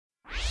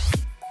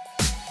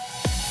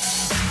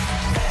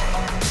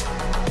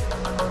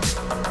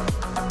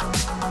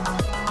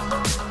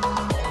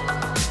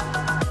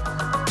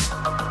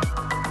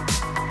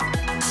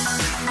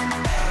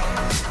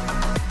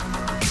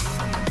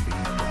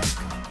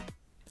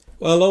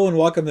Well, hello and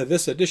welcome to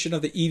this edition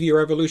of the EV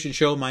Revolution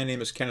Show. My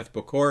name is Kenneth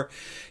Bokor,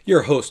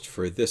 your host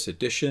for this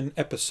edition,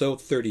 episode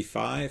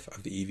 35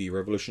 of the EV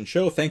Revolution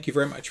Show. Thank you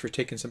very much for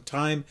taking some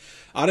time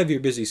out of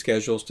your busy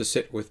schedules to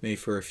sit with me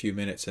for a few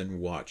minutes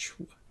and watch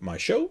my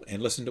show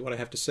and listen to what I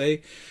have to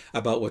say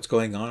about what's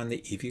going on in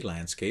the EV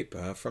landscape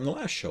from the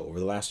last show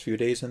over the last few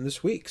days and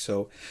this week.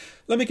 So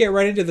let me get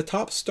right into the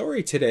top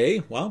story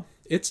today. Well,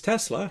 it's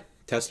Tesla.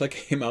 Tesla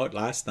came out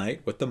last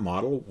night with the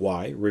Model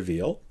Y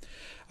reveal.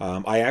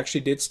 I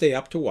actually did stay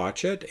up to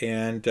watch it,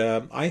 and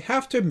I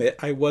have to admit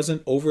I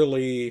wasn't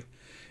overly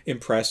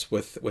impressed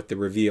with the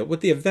reveal.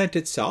 With the event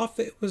itself,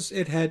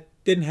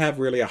 didn't have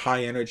really a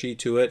high energy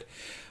to it,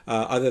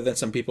 other than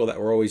some people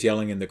that were always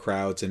yelling in the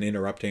crowds and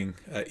interrupting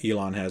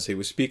Elon as he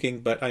was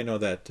speaking. But I know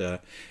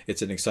that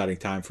it's an exciting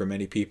time for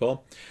many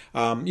people.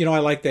 I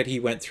like that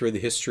he went through the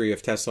history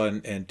of Tesla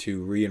and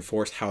to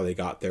reinforce how they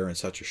got there in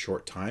such a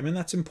short time. And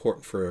that's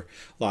important for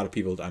a lot of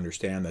people to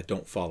understand that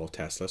don't follow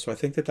Tesla. So I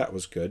think that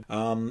was good.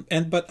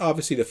 But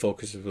obviously the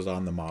focus was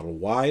on the Model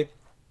Y,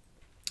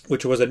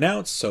 which was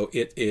announced. So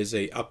it is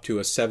up to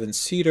a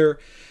 7-seater.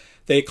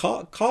 They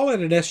call it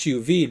an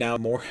SUV now,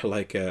 more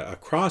like a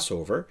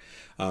crossover,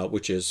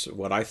 which is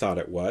what I thought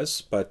it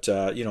was. But,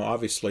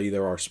 obviously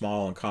there are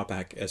small and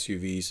compact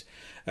SUVs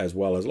as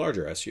well as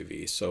larger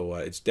SUVs. So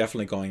it's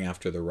definitely going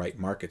after the right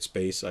market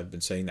space. I've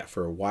been saying that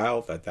for a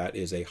while, that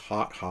is a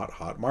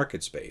hot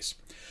market space.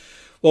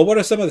 Well, what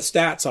are some of the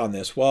stats on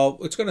this? Well,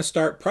 it's going to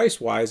start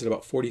price-wise at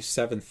about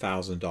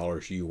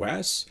 $47,000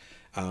 US.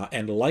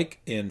 And like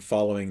in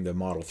following the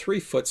Model 3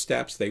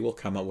 footsteps, they will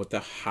come out with the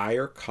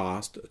higher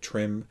cost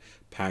trim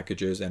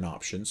packages and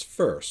options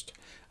first.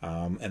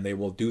 And they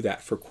will do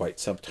that for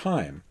quite some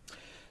time.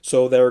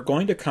 So they're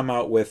going to come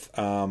out with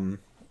the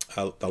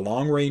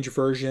long range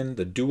version,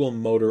 the dual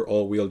motor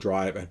all-wheel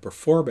drive and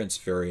performance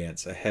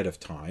variants ahead of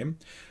time,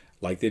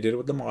 like they did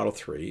with the Model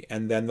 3,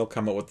 and then they'll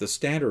come out with the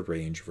standard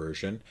range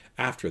version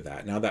after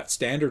that. Now that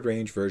standard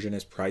range version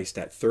is priced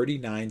at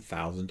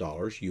 $39,000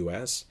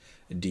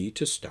 USD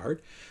to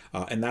start,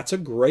 and that's a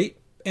great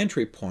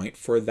entry point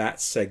for that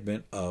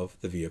segment of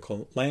the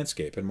vehicle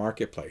landscape and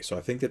marketplace. So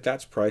I think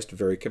that's priced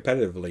very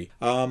competitively.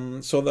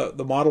 So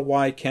the Model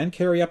Y can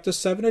carry up to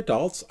 7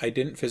 adults. I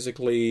didn't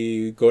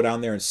physically go down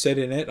there and sit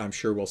in it. I'm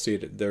sure we'll see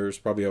it. There's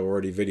probably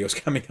already videos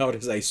coming out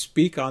as I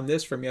speak on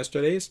this from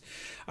yesterday's.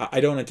 I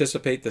don't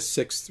anticipate the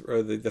sixth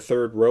or the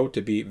third row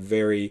to be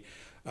very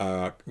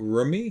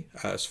roomy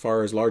as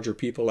far as larger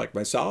people like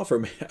myself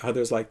or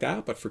others like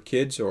that, but for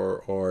kids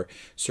or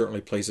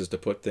certainly places to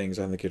put things,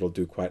 I think it'll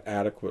do quite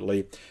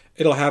adequately.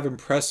 It'll have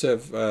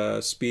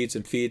impressive speeds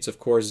and feeds, of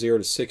course, 0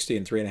 to 60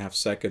 in 3.5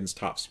 seconds,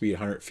 top speed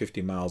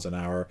 150 miles an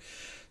hour.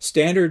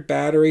 Standard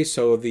battery,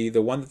 so the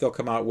one that they'll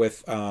come out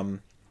with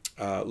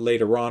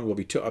later on will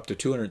be up to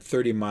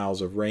 230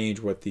 miles of range,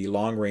 with the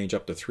long range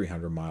up to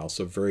 300 miles.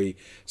 So very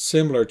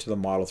similar to the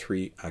Model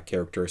 3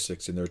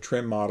 characteristics in their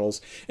trim models.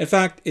 In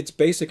fact, it's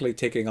basically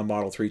taking a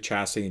Model 3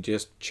 chassis and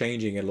just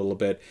changing it a little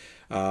bit,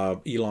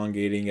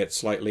 elongating it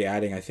slightly,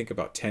 adding I think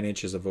about 10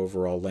 inches of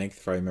overall length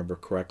if I remember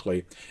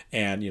correctly,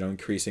 and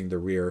increasing the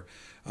rear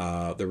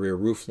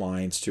roof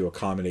lines to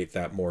accommodate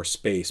that more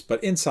space.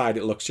 But inside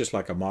it looks just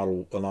like a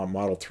Model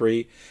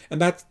 3, and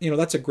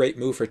that's a great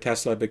move for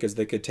Tesla, because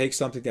they could take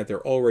something that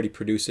they're already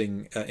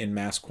producing in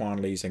mass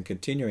quantities and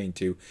continuing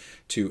to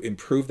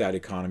improve that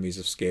economies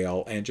of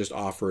scale and just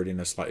offer it in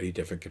a slightly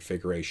different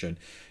configuration.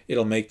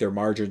 It'll make their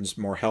margins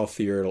more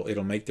healthier.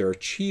 It'll make their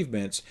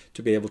achievements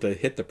to be able to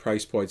hit the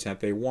price points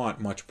that they want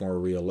much more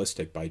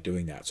realistic by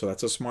doing that. So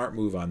that's a smart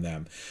move on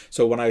them.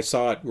 So when I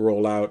saw it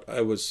roll out,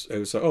 it was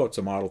it's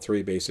a Model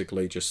 3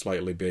 basically, just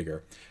slightly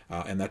bigger.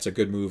 And that's a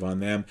good move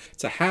on them.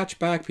 It's a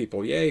hatchback,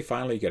 people. Yay,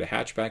 finally you get a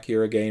hatchback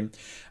here again.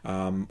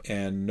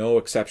 And no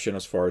exception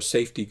as far as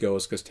safety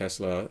goes, because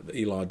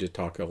Elon did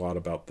talk a lot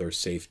about their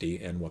safety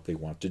and what they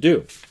want to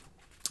do.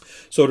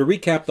 So to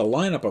recap the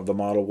lineup of the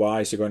Model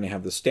Ys, you're going to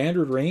have the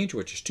standard range,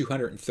 which is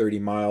 230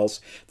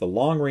 miles, the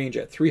long range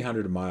at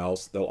 300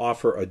 miles. They'll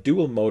offer a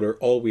dual motor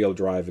all-wheel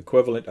drive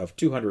equivalent of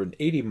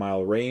 280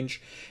 mile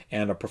range,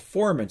 and a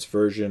performance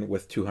version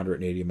with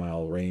 280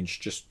 mile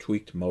range, just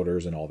tweaked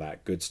motors and all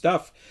that good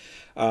stuff.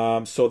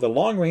 So the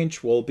long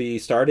range will be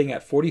starting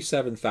at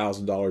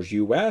 $47,000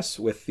 US,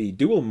 with the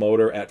dual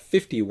motor at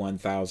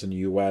 $51,000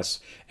 US,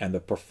 and the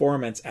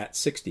performance at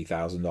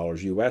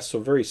 $60,000 US. So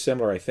very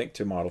similar, I think,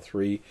 to Model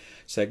 3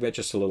 segment,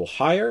 just a little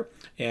higher.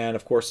 And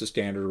of course, the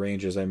standard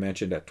range, as I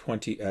mentioned, at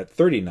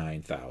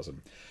 $39,000.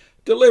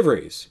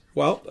 Deliveries.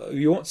 Well,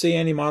 you won't see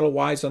any Model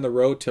Ys on the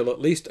road till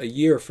at least a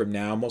year from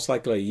now, most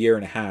likely a year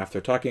and a half.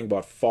 They're talking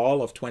about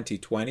fall of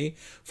 2020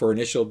 for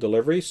initial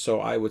deliveries,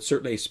 so I would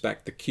certainly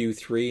expect the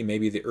Q3,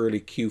 maybe the early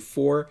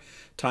Q4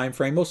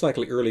 timeframe, most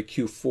likely early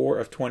Q4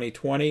 of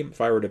 2020,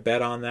 if I were to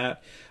bet on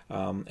that.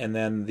 And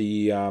then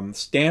the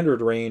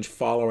standard range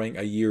following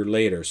a year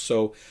later.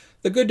 So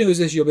the good news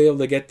is you'll be able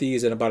to get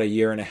these in about a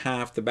year and a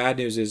half. The bad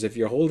news is if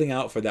you're holding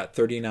out for that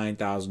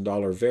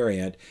 $39,000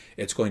 variant,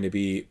 it's going to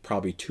be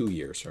probably 2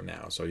 years from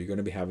now. So you're going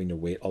to be having to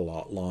wait a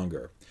lot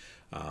longer.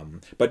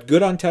 But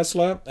good on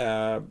Tesla.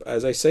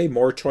 As I say,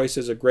 more choice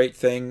is a great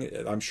thing.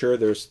 I'm sure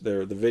the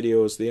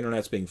videos, the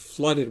internet's being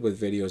flooded with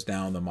videos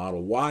now on the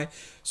Model Y.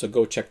 So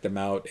go check them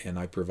out. And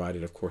I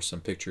provided, of course,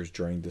 some pictures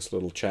during this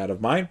little chat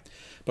of mine.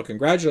 But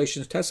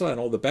congratulations, Tesla, and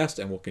all the best.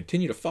 And we'll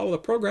continue to follow the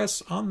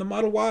progress on the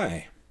Model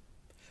Y.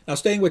 Now,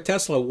 staying with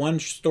Tesla, one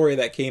story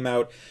that came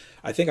out,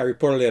 I think I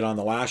reported it on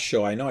the last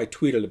show, I know I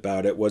tweeted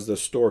about it, was the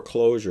store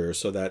closure,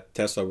 so that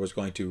Tesla was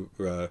going to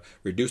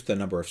reduce the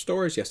number of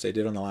stores. Yes, they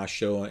did on the last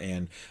show,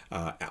 and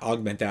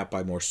augment that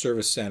by more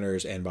service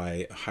centers and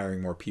by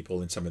hiring more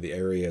people in some of the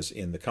areas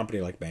in the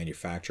company, like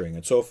manufacturing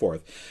and so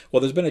forth.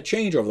 Well, there's been a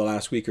change over the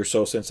last week or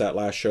so since that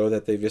last show,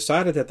 that they've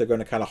decided that they're going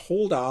to kind of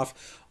hold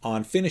off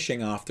on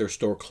finishing off their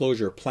store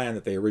closure plan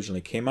that they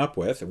originally came up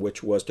with,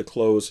 which was to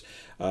close,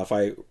 if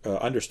I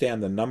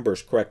understand the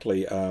numbers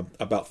correctly,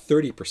 about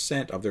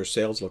 30% of their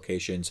sales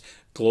locations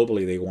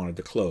globally they wanted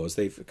to close.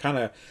 They've kind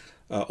of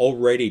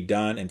already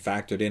done and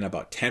factored in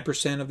about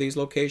 10% of these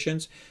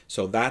locations.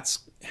 So that's,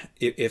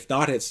 if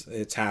not,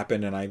 it's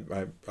happened. And I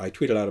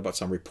tweeted out about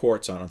some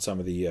reports on some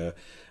of the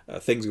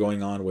things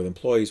going on with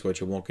employees,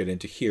 which I won't get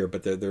into here,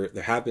 but there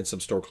have been some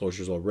store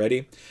closures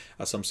already,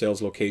 some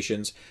sales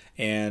locations,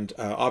 and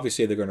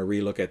obviously they're going to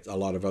relook at a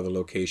lot of other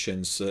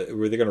locations.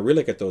 Where they're going to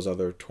relook at those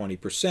other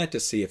 20% to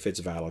see if it's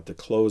valid to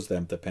close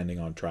them, depending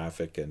on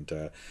traffic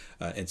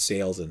and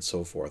sales and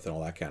so forth and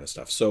all that kind of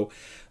stuff. So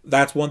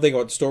that's one thing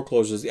about the store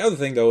closures. The other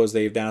thing, though, is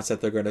they've announced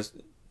that they're going to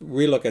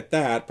relook at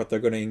that, but they're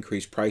going to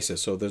increase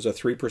prices. So there's a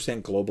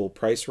 3% global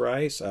price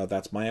rise.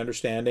 That's my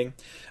understanding.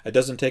 It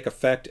doesn't take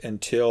effect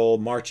until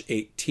March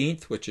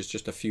 18th, which is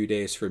just a few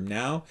days from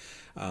now.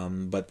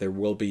 But there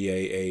will be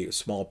a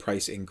small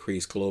price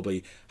increase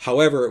globally.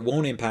 However, it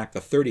won't impact the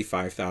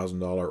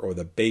 $35,000 or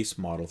the base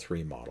Model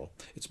 3 model.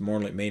 It's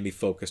mainly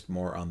focused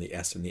more on the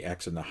S and the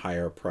X and the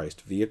higher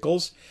priced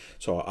vehicles.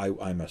 So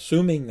I'm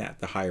assuming that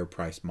the higher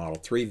priced Model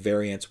 3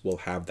 variants will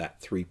have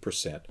that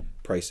 3%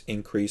 price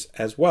increase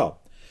as well.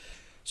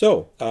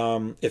 So,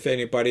 if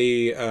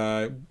anybody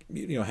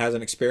has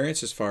an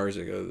experience as far as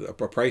a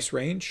price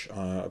range,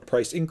 a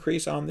price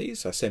increase on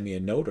these, send me a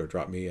note or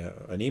drop me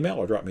an email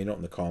or drop me a note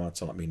in the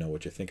comments and let me know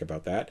what you think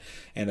about that.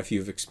 And if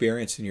you've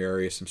experienced in your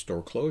area some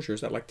store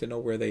closures, I'd like to know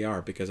where they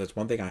are, because that's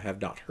one thing I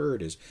have not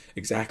heard is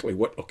exactly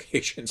what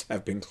locations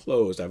have been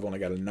closed. I've only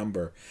got a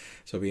number,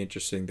 so it'll be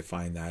interesting to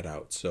find that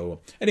out. So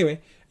anyway,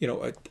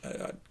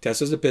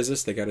 Tesla's a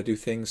business. They got to do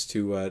things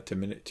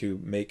to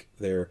make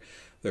their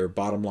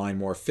bottom line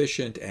more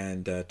efficient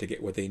and to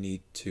get what they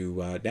need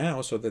to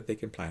now so that they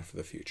can plan for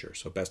the future.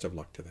 So best of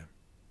luck to them.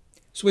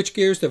 Switch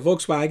gears to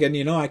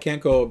Volkswagen. I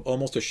can't go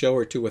almost a show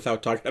or two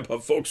without talking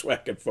about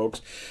Volkswagen, folks.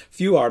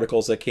 Few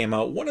articles that came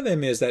out. One of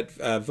them is that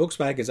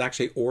Volkswagen is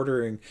actually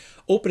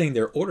opening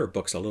their order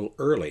books a little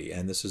early,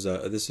 and this is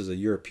a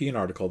European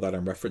article that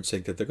I'm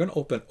referencing, that they're going to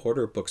open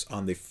order books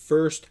on the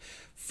first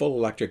full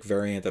electric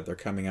variant that they're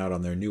coming out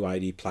on their new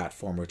ID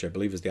platform, which I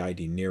believe is the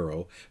ID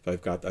Neo, if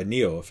I've got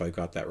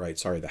that right.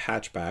 Sorry, the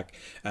hatchback.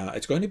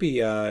 It's going to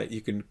be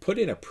you can put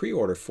in a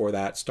pre-order for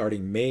that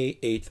starting May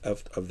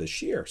 8th of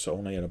this year, so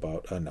only in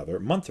about another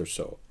month or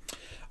so.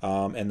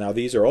 And now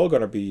these are all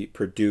going to be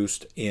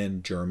produced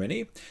in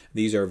Germany.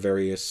 These are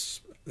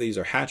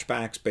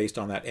hatchbacks based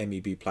on that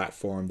MEB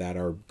platform that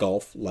are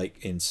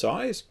Golf-like in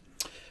size.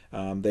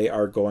 They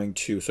are going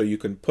to, so you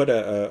can put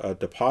a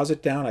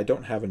deposit down. I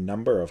don't have a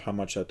number of how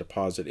much that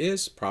deposit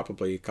is.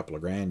 Probably a couple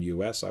of grand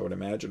US, I would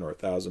imagine, or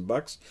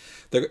 $1,000.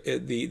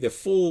 The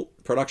full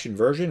production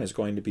version is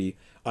going to be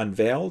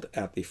unveiled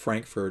at the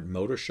Frankfurt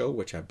Motor Show,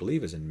 which I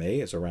believe is in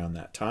May, is around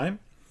that time.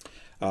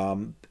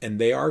 And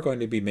they are going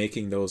to be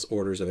making those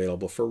orders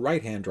available for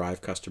right-hand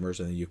drive customers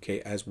in the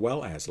UK, as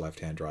well as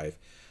left-hand drive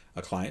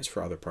clients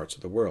for other parts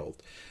of the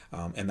world.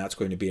 And that's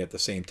going to be at the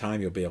same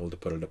time you'll be able to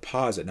put a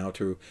deposit. Now,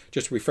 to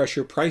just refresh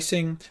your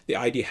pricing, the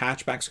ID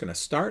hatchback is going to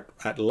start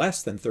at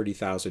less than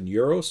 30,000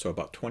 euros, so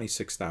about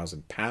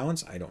 26,000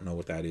 pounds. I don't know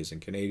what that is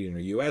in Canadian or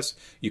US.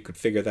 You could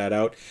figure that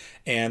out.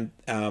 And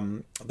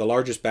the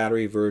largest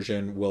battery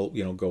version will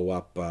go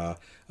up.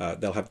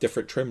 They'll have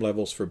different trim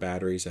levels for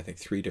batteries. I think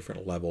 3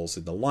 different levels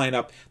in the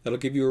lineup. That'll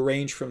give you a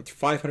range from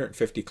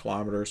 550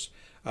 kilometers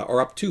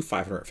or up to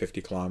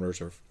 550 kilometers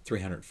or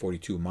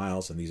 342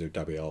 miles, and these are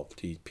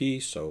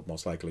WLTP, so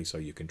most likely so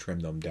you can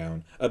trim them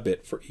down a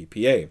bit for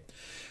EPA.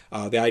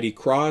 The ID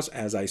Cross,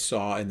 as I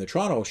saw in the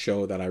Toronto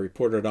show that I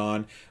reported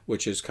on,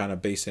 which is kind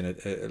of based in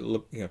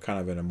kind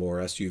of in a more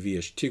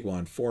SUV-ish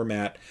Tiguan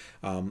format,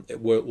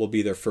 it will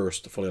be their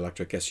first fully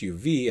electric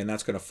SUV, and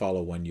that's going to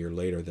follow 1 year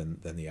later than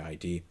the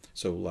ID,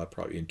 so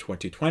probably in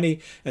 2020.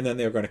 And then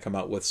they're going to come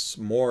out with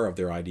more of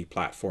their ID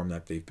platform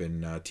that they've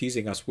been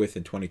teasing us with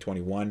in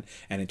 2021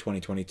 and in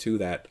 2022.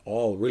 That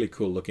all really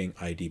cool looking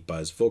ID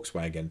Buzz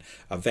Volkswagen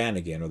van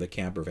again, or the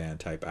camper van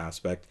type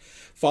aspect,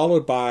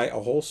 followed by a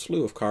whole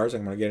slew of cars.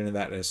 I'm going to get into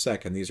that in a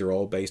second. These are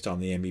all based on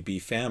the MEB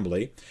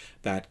family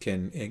that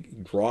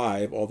can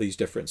drive all these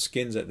different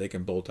skins that they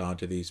can bolt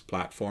onto these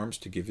platforms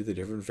to give you the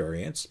different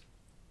variants.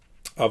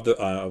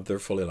 of their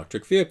fully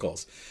electric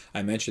vehicles.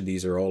 I mentioned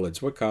these are all in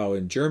Zwickau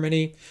in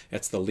Germany.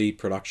 It's the lead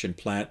production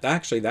plant.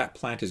 Actually, that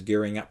plant is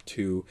gearing up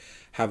to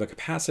have a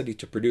capacity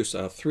to produce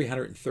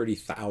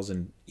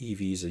 330,000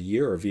 EVs a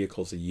year, or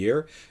vehicles a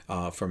year,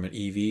 from an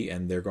EV,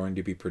 and they're going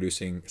to be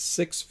producing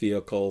 6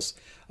 vehicles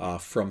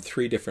from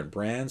 3 different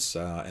brands,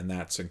 and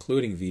that's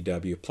including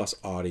VW plus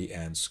Audi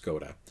and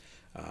Skoda,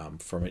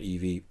 from an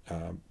EV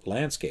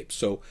landscape.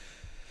 So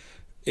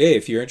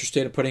if you're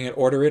interested in putting an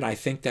order in, I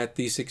think that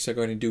these things are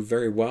going to do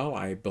very well.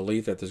 I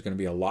believe that there's going to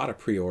be a lot of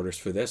pre-orders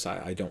for this.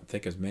 I don't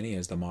think as many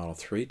as the Model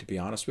 3, to be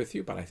honest with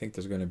you, but I think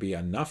there's going to be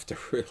enough to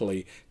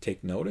really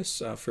take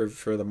notice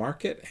for the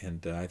market,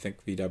 and I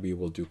think VW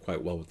will do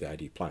quite well with the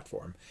ID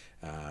platform.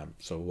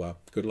 So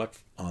good luck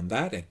on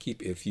that, and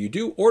if you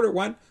do order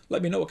one,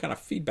 let me know what kind of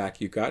feedback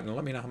you got, and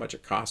let me know how much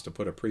it costs to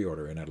put a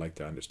pre-order in. I'd like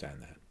to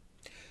understand that.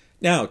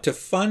 Now, to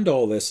fund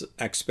all this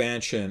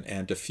expansion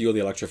and to fuel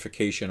the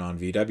electrification on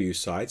VW's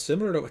side,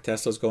 similar to what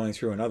Tesla's going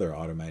through and other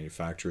auto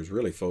manufacturers,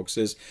 really, folks,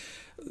 is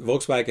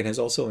Volkswagen has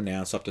also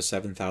announced up to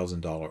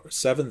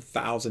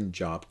 $7,000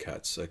 job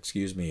cuts,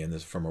 and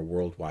this from a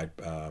worldwide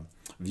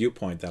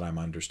viewpoint that I'm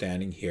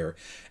understanding here.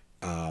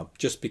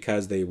 Just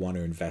because they want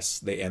to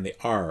invest, they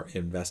are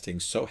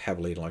investing so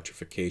heavily in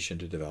electrification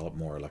to develop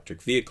more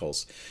electric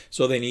vehicles.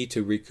 So they need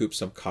to recoup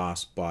some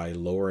costs by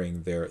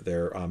lowering their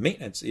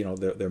maintenance,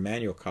 their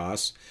manual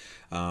costs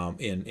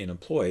in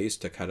employees,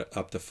 to cut it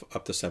up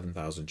to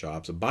 7,000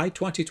 jobs by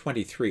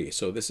 2023.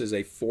 So this is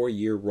a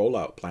 4-year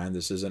rollout plan.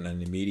 This isn't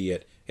an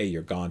immediate, hey,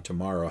 you're gone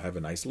tomorrow, have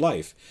a nice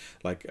life,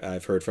 like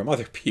I've heard from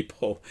other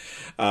people.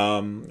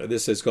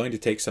 This is going to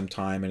take some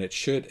time, and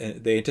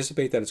they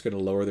anticipate that it's going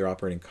to lower their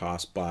operating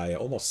costs by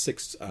almost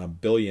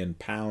 £6 billion,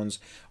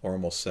 or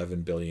almost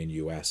 $7 billion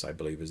US, I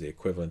believe is the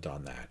equivalent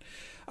on that.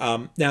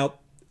 Now,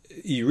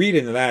 you read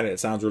into that, and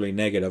it sounds really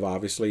negative,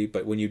 obviously,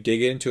 but when you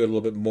dig into it a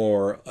little bit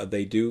more,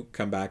 they do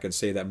come back and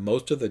say that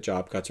most of the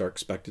job cuts are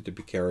expected to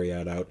be carried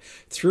out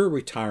through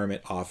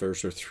retirement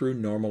offers or through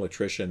normal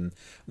attrition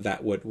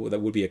that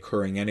would be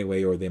occurring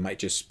anyway, or they might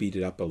just speed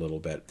it up a little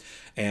bit.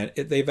 And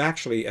they've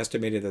actually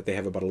estimated that they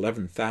have about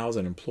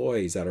 11,000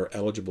 employees that are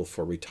eligible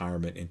for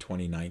retirement in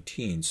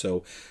 2019.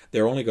 So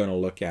they're only going to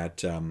look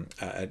at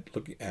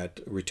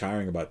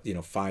retiring about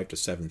 5,000 to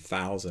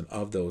 7,000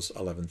 of those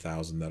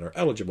 11,000 that are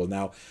eligible.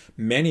 Now,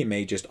 many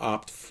may just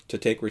opt to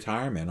take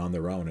retirement on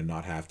their own and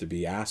not have to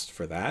be asked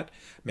for that.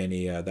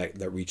 Many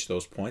that reach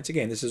those points.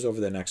 Again, this is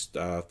over the next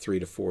 3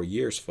 to 4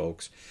 years,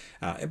 folks.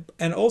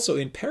 And also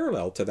in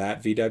parallel to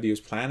that, VW is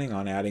planning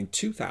on adding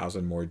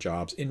 2,000 more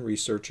jobs in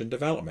research and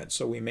development.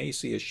 So we may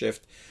see a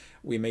shift.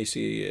 We may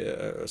see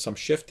some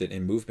shift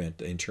in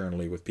movement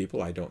internally with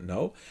people. I don't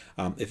know.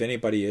 If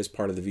anybody is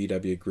part of the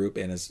VW group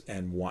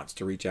and wants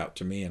to reach out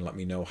to me and let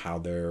me know how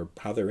they're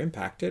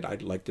impacted,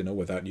 I'd like to know.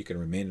 Without, you can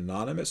remain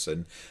anonymous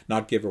and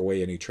not give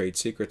away any trade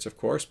secrets, of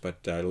course.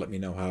 But let me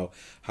know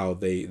how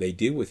they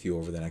deal with you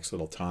over the next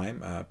little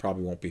time.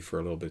 Probably won't be for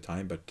a little bit of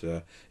time, but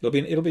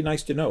it'll be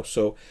nice to know.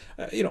 So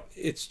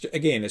it's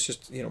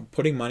just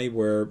putting money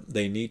where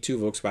they need to.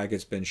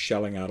 Volkswagen's been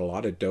shelling out a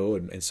lot of dough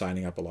and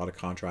signing up a lot of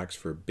contracts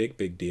for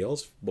big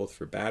deals, both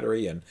for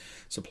battery and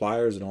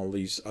suppliers and all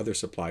these other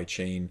supply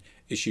chain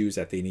issues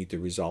that they need to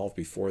resolve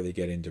before they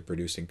get into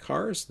producing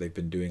cars. They've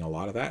been doing a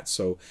lot of that,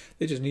 so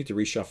they just need to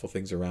reshuffle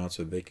things around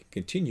so they can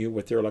continue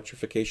with their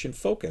electrification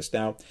focus.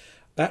 Now,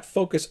 that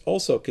focus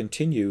also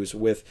continues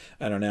with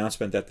an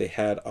announcement that they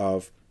had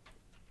of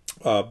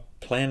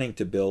planning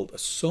to build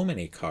so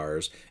many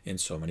cars in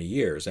so many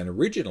years. And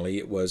originally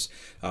it was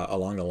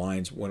along the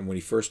lines when he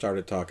first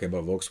started talking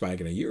about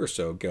Volkswagen a year or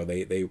so ago,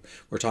 they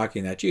were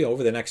talking that, gee,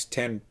 over the next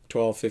 10,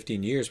 12,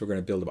 15 years, we're going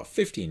to build about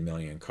 15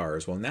 million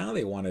cars. Well, now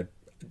they want to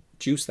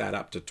juice that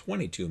up to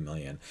 22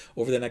 million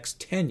over the next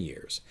 10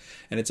 years.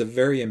 And it's a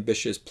very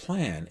ambitious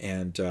plan.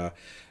 And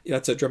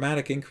it's a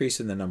dramatic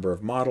increase in the number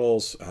of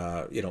models.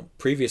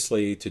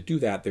 Previously to do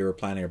that, they were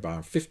planning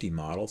about 50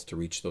 models to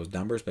reach those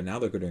numbers, but now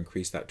they're going to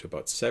increase that to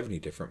about 70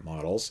 different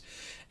models.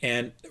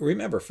 And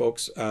remember,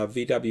 folks,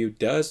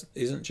 VW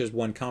isn't just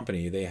one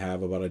company. They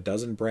have about a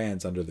dozen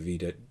brands under the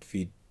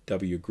VW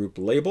Group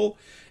label,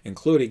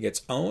 including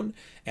its own,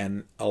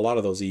 and a lot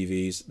of those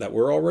EVs that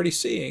we're already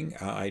seeing.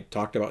 I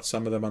talked about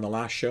some of them on the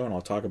last show, and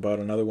I'll talk about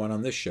another one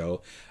on this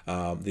show.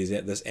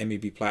 This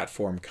MEB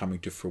platform coming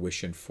to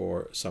fruition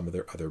for some of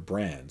their other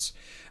brands.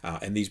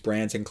 And these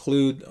brands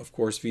include, of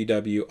course,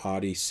 VW,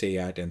 Audi,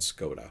 Seat, and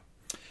Skoda.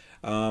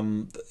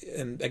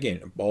 And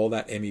again, all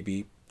that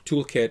MEB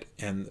toolkit.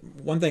 And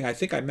one thing I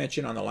think I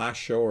mentioned on the last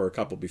show or a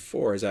couple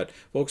before is that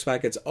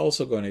Volkswagen's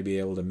also going to be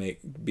able to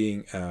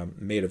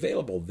made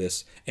available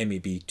this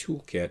MEB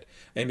toolkit,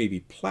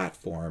 MEB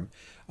platform,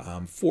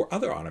 for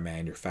other auto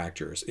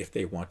manufacturers if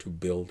they want to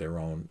build their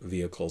own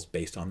vehicles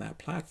based on that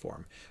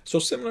platform. So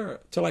similar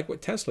to like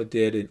what Tesla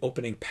did in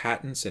opening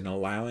patents and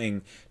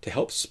allowing to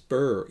help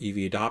spur EV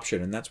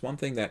adoption. And that's one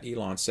thing that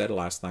Elon said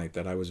last night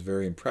that I was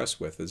very impressed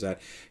with, is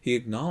that he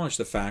acknowledged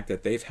the fact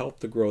that they've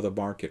helped to grow the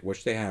market,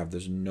 which they have.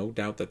 There's no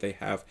doubt that they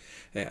have,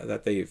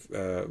 that they've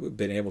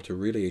been able to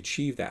really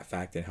achieve that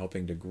fact in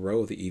helping to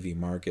grow the EV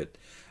market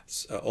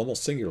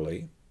almost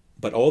singularly.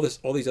 But all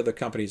these other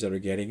companies that are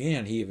getting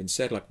in, he even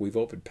said, like, we've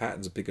opened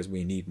patents because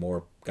we need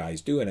more guys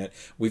doing it.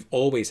 We've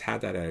always had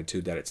that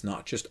attitude that it's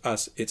not just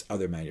us, it's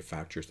other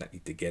manufacturers that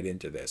need to get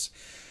into this.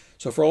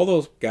 So for all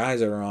those guys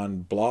that are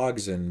on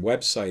blogs and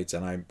websites,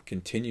 and I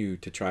continue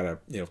to try to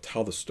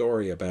tell the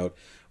story about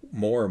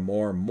more and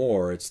more and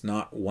more, it's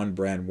not one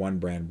brand, one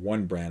brand,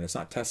 one brand. It's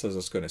not Tesla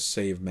that's going to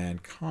save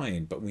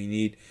mankind, but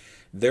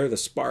they're the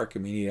spark,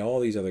 and we need all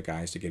these other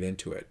guys to get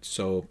into it.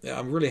 So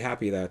I'm really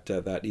happy that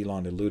that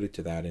Elon alluded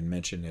to that and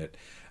mentioned it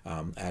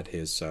at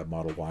his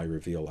Model Y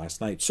reveal last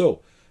night.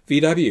 So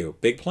VW,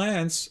 big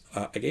plans.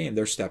 Again,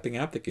 they're stepping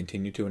up to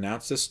continue to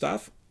announce this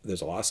stuff.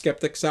 There's a lot of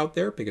skeptics out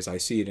there because I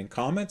see it in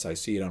comments. I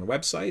see it on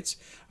websites.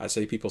 I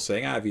see people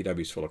saying,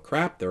 VW's full of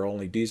crap. They're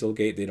only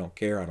Dieselgate. They don't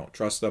care. I don't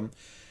trust them.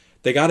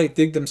 They got to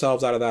dig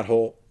themselves out of that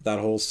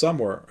hole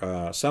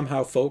somewhere.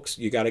 Somehow, folks,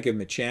 you got to give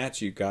them a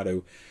chance. You got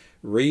to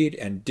read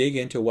and dig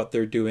into what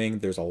they're doing.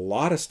 There's a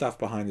lot of stuff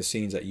behind the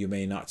scenes that you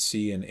may not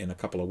see in a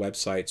couple of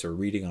websites or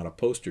reading on a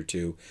post or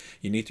two.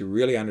 You need to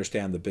really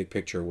understand the big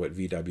picture of what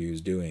VW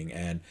is doing,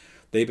 and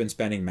they've been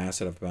spending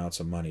massive amounts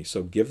of money.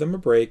 So give them a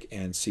break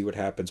and see what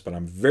happens. But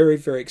I'm very,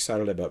 very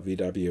excited about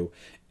VW,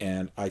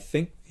 and I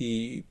think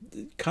the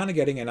kind of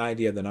getting an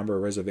idea of the number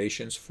of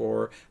reservations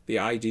for the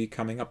ID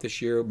coming up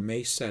this year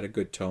may set a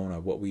good tone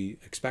of what we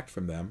expect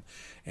from them.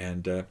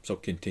 And so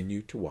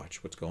continue to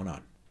watch what's going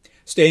on.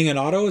 Staying in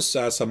autos,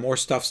 some more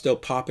stuff still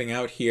popping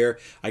out here.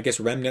 I guess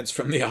remnants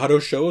from the auto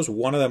shows.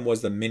 One of them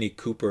was the Mini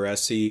Cooper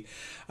SE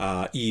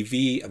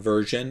EV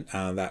version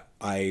that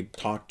I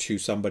talked to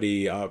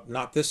somebody,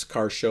 not this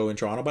car show in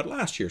Toronto, but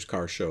last year's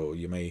car show.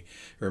 You may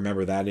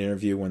remember that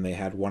interview when they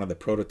had one of the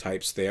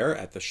prototypes there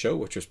at the show,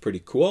 which was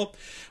pretty cool.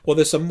 Well,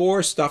 there's some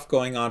more stuff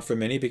going on for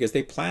Mini because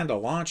they plan to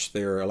launch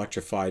their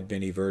electrified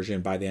Mini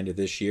version by the end of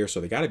this year, so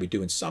they got to be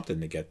doing something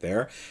to get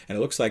there. And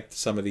it looks like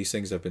some of these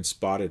things have been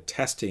spotted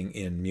testing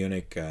in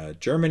Munich,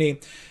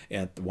 Germany,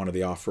 at one of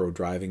the off-road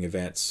driving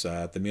events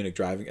at the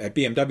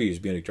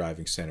BMW's Munich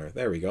Driving Center.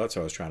 There we go. That's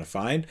what I was trying to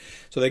find.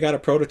 So they got a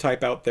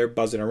prototype out there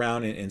buzzing around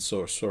in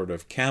sort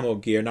of camo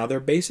gear. Now they're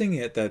basing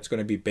it that's going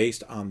to be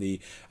based on the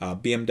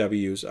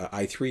BMW's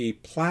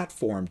i3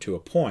 platform to a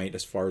point,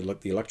 as far as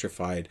the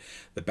electrified,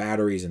 the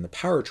batteries and the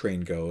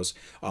powertrain goes,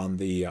 on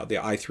the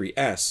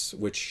i3S,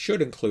 which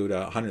should include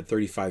a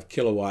 135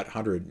 kilowatt,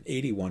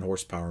 181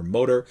 horsepower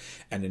motor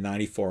and a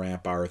 94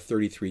 amp hour,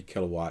 33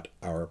 kilowatt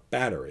hour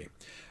battery.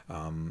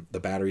 The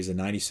battery is a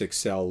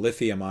 96-cell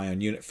lithium-ion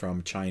unit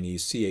from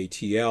Chinese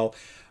CATL,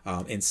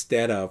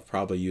 instead of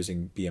probably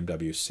using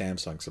BMW's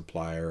Samsung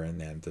supplier, and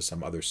then there's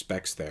some other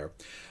specs there.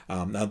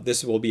 Now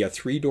this will be a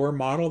 3-door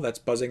model that's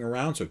buzzing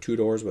around, so 2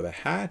 doors with a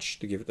hatch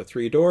to give it the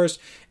 3 doors,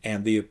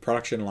 and the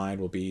production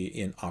line will be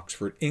in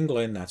Oxford,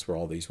 England. That's where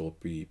all these will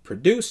be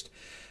produced.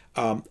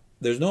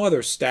 There's no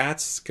other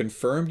stats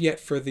confirmed yet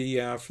for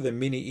the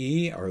Mini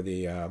E or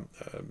the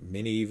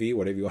Mini EV,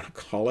 whatever you want to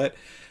call it.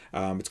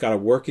 It's got a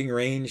working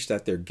range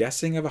that they're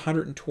guessing of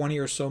 120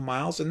 or so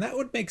miles, and that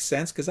would make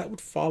sense because that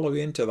would follow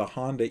into the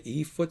Honda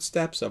E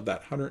footsteps of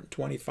that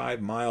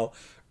 125-mile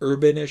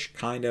urbanish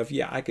kind of,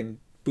 I can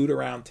boot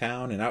around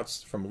town and out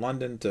from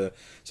London to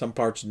some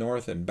parts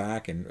north and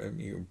back,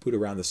 and you boot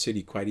around the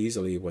city quite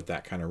easily with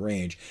that kind of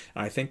range.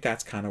 And I think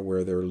that's kind of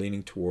where they're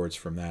leaning towards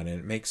from that, and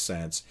it makes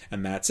sense.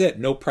 And that's it.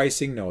 No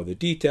pricing, no other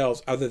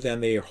details, other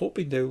than they are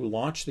hoping to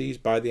launch these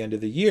by the end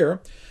of the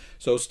year.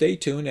 So stay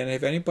tuned, and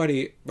if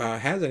anybody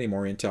has any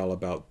more intel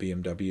about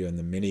BMW and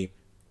the Mini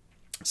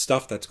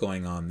stuff that's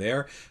going on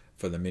there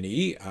for the Mini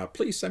E,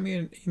 please send me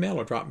an email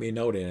or drop me a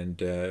note.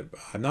 And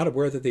I'm not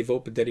aware that they've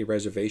opened any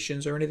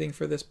reservations or anything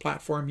for this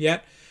platform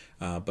yet,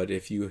 but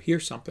if you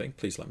hear something,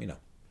 please let me know.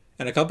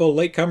 And a couple of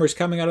latecomers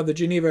coming out of the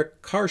Geneva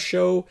Car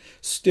Show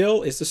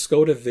still is the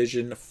Skoda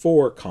Vision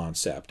IV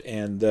concept,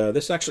 and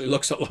this actually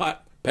looks a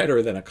lot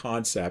better than a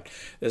concept.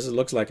 This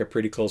looks like a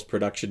pretty close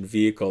production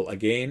vehicle.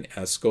 Again,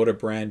 a Skoda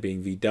brand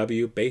being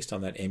VW, based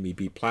on that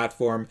MEB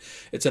platform.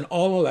 It's an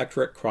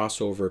all-electric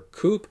crossover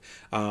coupe,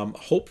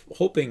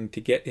 hoping to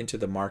get into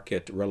the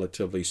market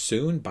relatively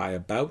soon, by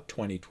about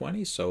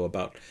 2020, so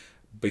about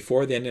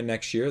before the end of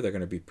next year. They're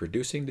going to be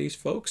producing these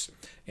folks,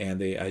 and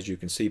they, as you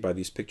can see by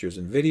these pictures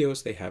and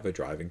videos, they have a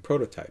driving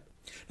prototype.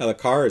 Now the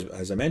car,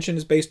 as I mentioned,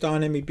 is based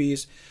on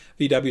VW's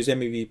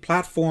MEB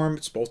platform.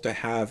 It's supposed to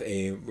have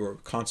a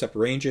concept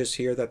ranges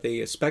here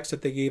that specs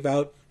that they gave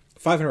out: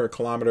 500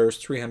 kilometers,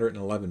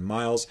 311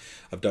 miles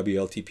of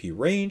WLTP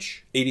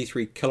range,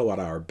 83 kilowatt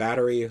hour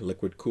battery,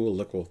 liquid cool,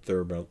 liquid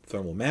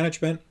thermal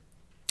management,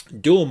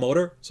 dual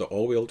motor, so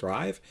all-wheel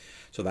drive.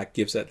 So that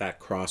gives it that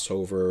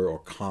crossover or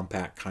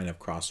compact kind of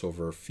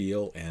crossover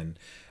feel and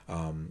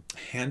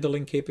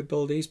handling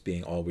capabilities,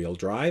 being all-wheel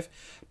drive.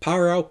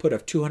 Power output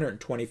of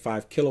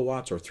 225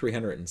 kilowatts or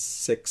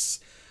 306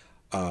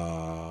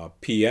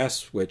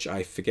 PS, which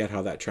I forget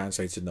how that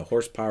translates into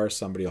horsepower.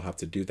 Somebody will have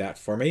to do that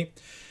for me.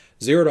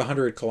 0 to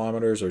 100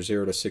 kilometers or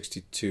 0 to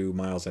 62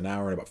 miles an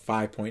hour in about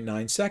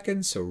 5.9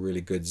 seconds, so really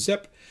good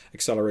zip.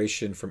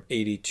 Acceleration from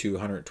 80 to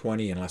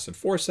 120 in less than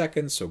 4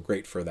 seconds, so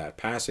great for that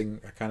passing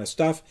kind of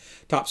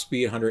stuff. Top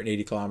speed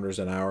 180 kilometers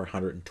an hour,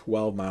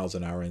 112 miles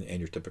an hour, and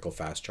your typical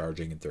fast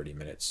charging in 30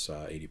 minutes,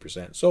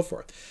 80%, and so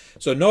forth.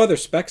 So no other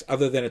specs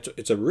other than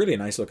it's a really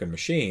nice looking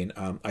machine.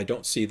 I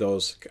don't see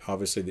those,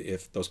 obviously,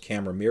 if those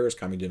camera mirrors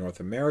coming to North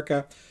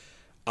America.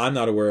 I'm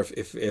not aware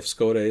if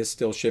Skoda is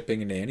still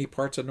shipping into any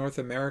parts of North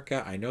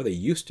America. I know they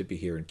used to be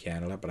here in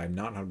Canada, but I'm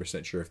not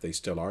 100% sure if they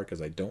still are,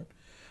 because I don't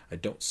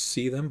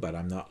see them, but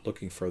I'm not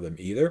looking for them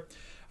either.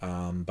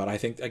 But I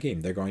think,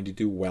 again, they're going to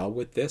do well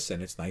with this,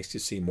 and it's nice to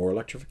see more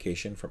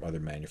electrification from other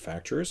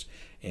manufacturers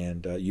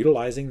and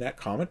utilizing that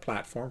common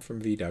platform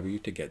from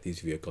VW to get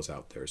these vehicles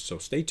out there. So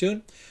stay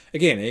tuned.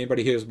 Again,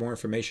 anybody who has more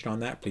information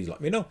on that, please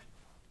let me know.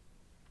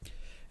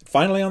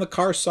 Finally, on the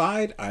car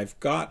side, I've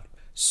got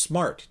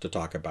Smart to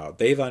talk about.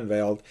 They've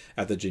unveiled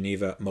at the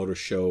Geneva Motor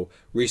Show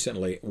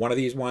recently one of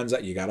these ones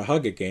that you got to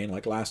hug again,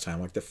 like last time,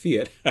 like the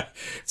Fiat.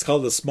 It's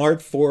called the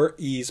Smart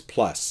Forease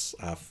Plus,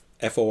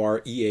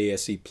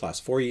 F-O-R-E-A-S-E Plus,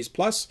 Forease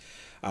Plus.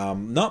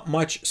 Not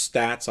much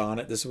stats on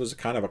it. This was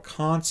kind of a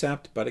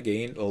concept, but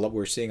again,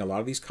 we're seeing a lot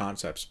of these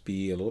concepts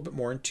be a little bit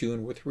more in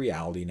tune with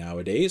reality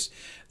nowadays.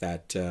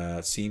 That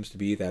seems to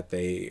be that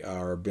they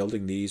are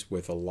building these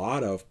with a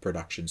lot of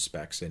production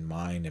specs in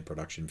mind and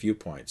production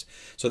viewpoints.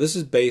 So this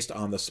is based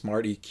on the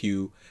Smart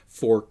EQ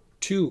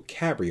 4.2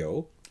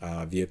 Cabrio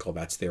vehicle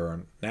that's there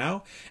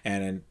now,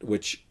 and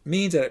which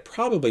means that it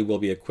probably will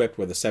be equipped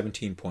with a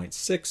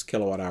 17.6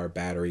 kilowatt-hour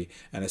battery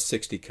and a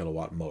 60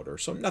 kilowatt motor.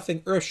 So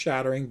nothing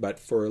earth-shattering, but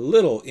for a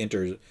little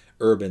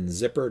urban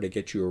zipper to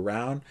get you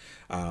around,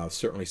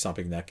 certainly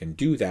something that can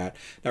do that.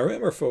 Now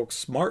remember, folks,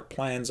 Smart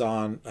plans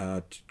on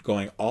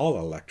going all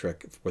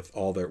electric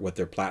with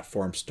their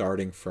platform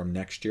starting from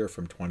next year,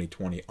 from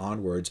 2020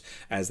 onwards,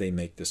 as they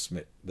make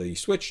the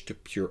switch to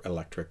pure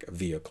electric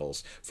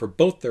vehicles for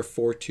both their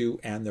 4.2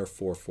 and their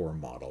 4.4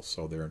 models.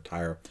 So their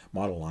entire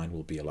model line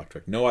will be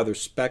electric. No other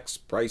specs,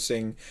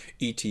 pricing,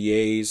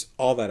 ETAs,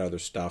 all that other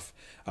stuff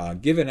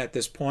given at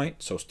this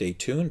point. So stay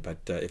tuned. But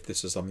if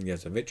this is something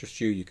that's of interest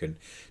to you, you can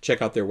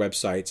check out their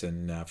websites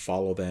and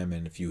follow them.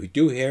 And if you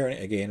do hear,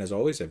 again, as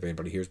always, if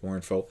anybody hears more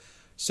info,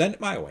 send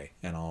it my way,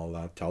 and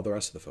I'll tell the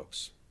rest of the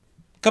folks.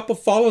 Couple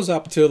follows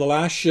up to the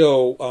last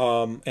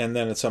show, and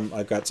then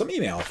I've got some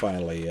email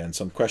finally and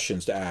some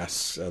questions to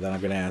ask that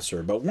I'm going to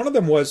answer. But one of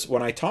them was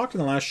when I talked in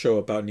the last show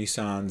about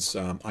Nissan's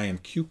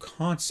IMQ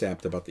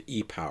concept about the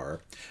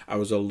e-Power. I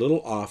was a little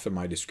off in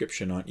my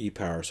description on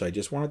e-Power, so I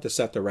just wanted to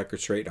set the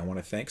record straight. I want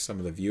to thank some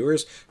of the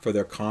viewers for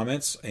their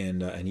comments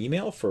and an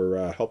email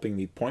for helping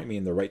me point me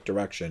in the right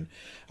direction.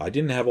 I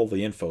didn't have all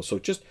the info, so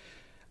just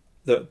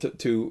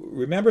to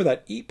remember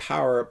that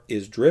e-Power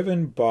is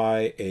driven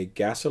by a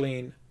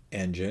gasoline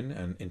engine,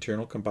 an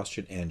internal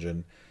combustion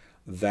engine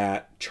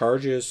that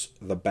charges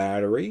the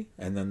battery,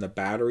 and then the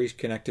battery is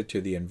connected to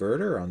the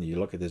inverter. You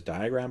look at this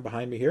diagram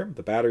behind me here.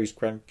 The battery is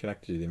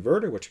connected to the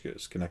inverter, which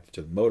is connected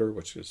to the motor,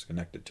 which is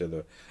connected to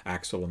the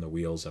axle and the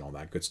wheels and all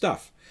that good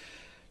stuff.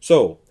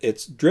 So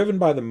it's driven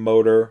by the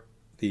motor,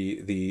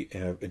 the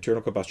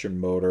internal combustion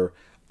motor,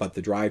 but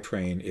the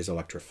drivetrain is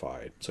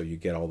electrified. So you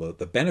get all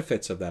the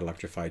benefits of that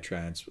electrified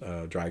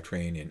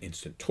drivetrain in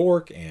instant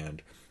torque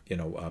and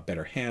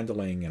better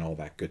handling and all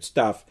that good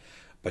stuff,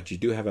 but you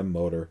do have a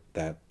motor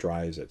that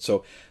drives it.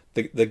 So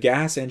the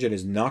gas engine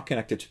is not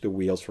connected to the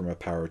wheels from a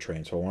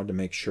powertrain. So I wanted to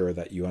make sure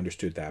that you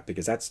understood that,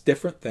 because that's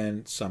different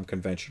than some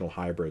conventional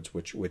hybrids,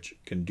 which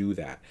can do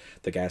that.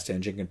 The gas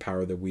engine can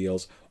power the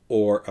wheels,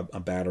 or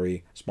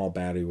a small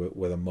battery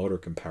with a motor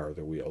can power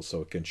the wheels.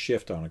 So it can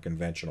shift on a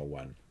conventional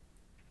one.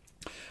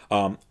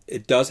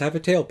 It does have a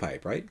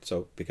tailpipe, right?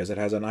 So because it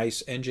has an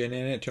ICE engine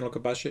in it, internal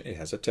combustion, it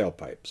has a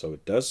tailpipe. So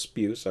it does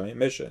spew some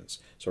emissions.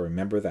 So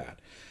remember that.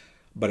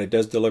 But it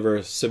does deliver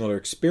a similar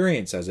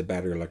experience as a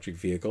battery electric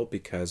vehicle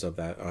because of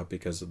that,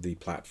 because of the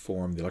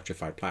platform. The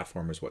electrified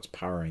platform is what's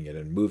powering it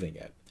and moving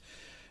it.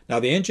 Now,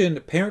 the engine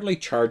apparently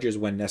charges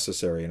when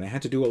necessary, and I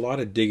had to do a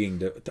lot of digging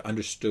to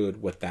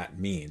understand what that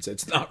means.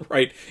 It's not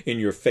right in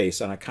your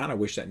face, and I kind of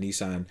wish that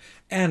Nissan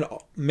and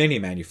many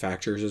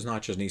manufacturers, it's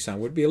not just Nissan,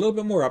 would be a little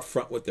bit more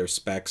upfront with their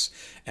specs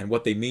and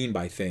what they mean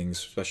by things,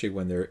 especially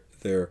when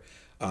they're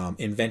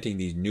inventing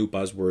these new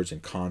buzzwords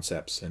and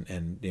concepts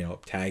and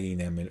tagging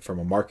them from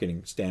a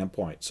marketing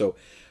standpoint. So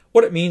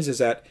what it means is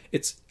that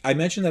I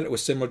mentioned that it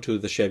was similar to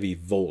the Chevy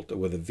Volt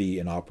with a V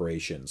in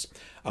operations.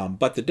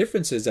 But the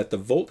difference is that the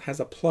Volt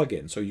has a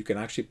plug-in. So you can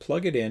actually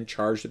plug it in,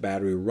 charge the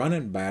battery, run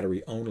in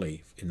battery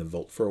only in the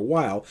Volt for a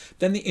while.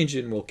 Then the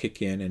engine will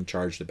kick in and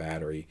charge the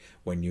battery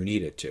when you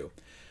need it to.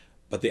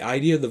 But the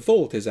idea of the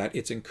Volt is that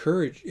it's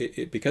encouraged,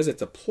 because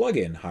it's a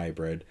plug-in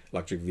hybrid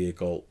electric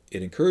vehicle,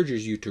 it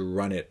encourages you to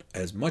run it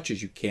as much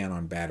as you can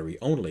on battery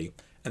only,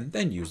 and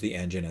then use the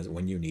engine as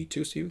when you need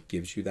to. So it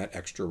gives you that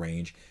extra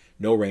range,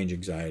 no range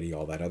anxiety,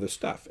 all that other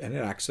stuff. And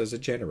it acts as a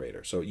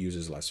generator, so it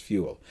uses less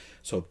fuel.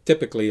 So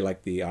typically,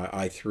 like the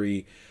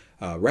i3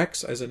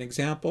 Rex as an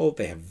example,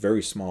 they have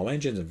very small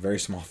engines and very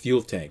small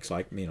fuel tanks,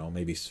 like, you know,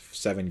 maybe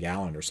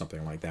 7-gallon or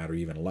something like that, or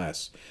even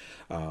less.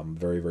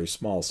 Very, very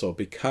small. So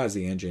because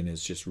the engine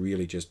is just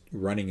really just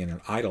running in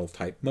an idle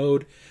type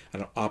mode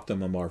at an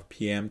optimum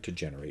RPM to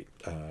generate,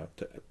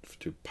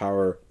 to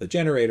power the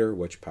generator,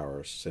 which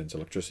sends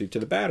electricity to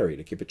the battery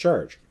to keep it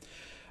charged.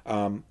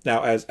 Now,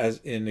 as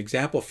an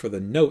example for the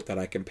Note that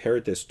I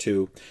compared this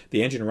to,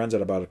 the engine runs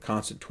at about a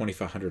constant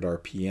 2,500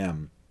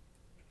 RPM.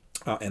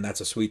 And that's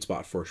a sweet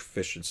spot for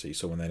efficiency,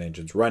 so when that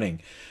engine's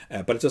running.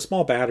 But it's a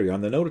small battery. On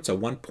the Note, it's a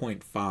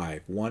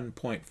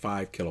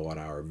 1.5 kilowatt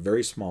hour,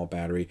 very small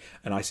battery.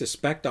 And I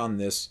suspect on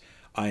this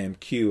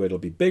IMQ, it'll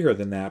be bigger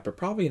than that, but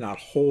probably not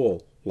a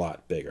whole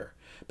lot bigger,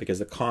 because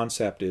the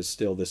concept is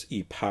still this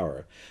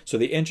e-power. So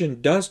the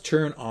engine does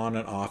turn on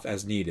and off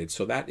as needed.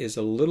 So that is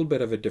a little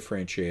bit of a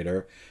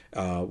differentiator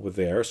with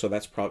there. So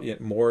that's probably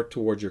more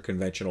towards your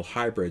conventional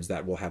hybrids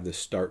that will have the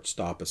start,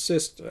 stop,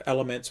 assist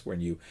elements. When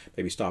you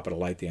maybe stop at a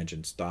light, the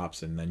engine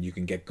stops, and then you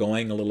can get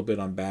going a little bit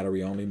on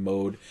battery only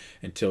mode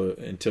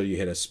until you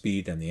hit a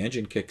speed, then the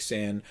engine kicks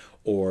in,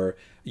 or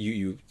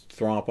you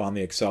throw on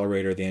the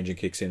accelerator, the engine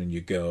kicks in and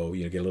you go.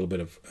 You get a little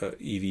bit of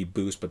EV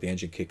boost, but the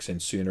engine kicks in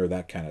sooner,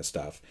 that kind of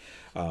stuff.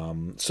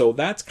 So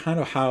that's kind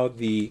of how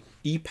the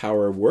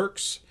e-power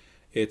works.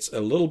 It's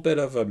a little bit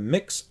of a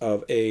mix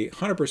of a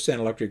 100%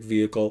 electric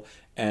vehicle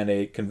and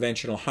a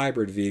conventional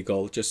hybrid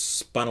vehicle, just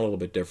spun a little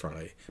bit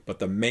differently. But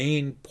the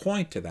main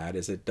point to that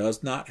is it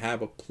does not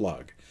have a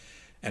plug.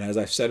 And as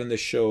I've said in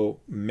this show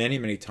many,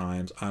 many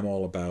times, I'm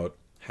all about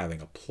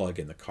having a plug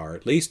in the car.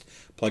 At least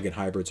plug-in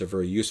hybrids are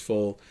very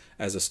useful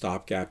as a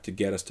stopgap to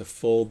get us to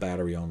full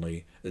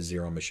battery-only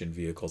zero-emission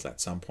vehicles at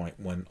some point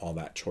when all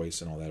that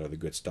choice and all that other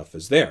good stuff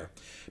is there.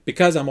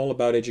 Because I'm all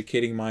about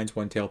educating minds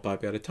one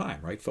tailpipe at a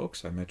time, right,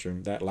 folks? I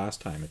mentioned that last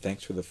time, and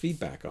thanks for the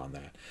feedback on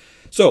that.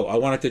 So I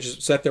wanted to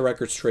just set the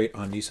record straight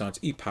on Nissan's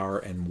e-power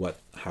and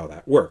how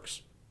that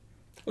works.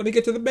 Let me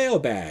get to the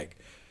mailbag.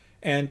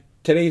 And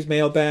today's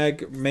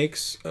mailbag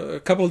makes a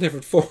couple of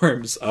different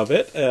forms of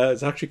it.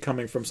 It's actually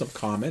coming from some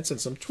comments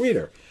and some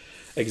Twitter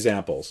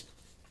examples.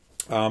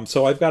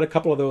 So I've got a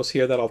couple of those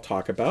here that I'll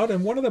talk about.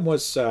 And one of them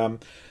was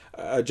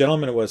a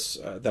gentleman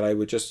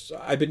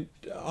I've been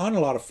on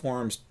a lot of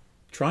forums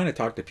trying to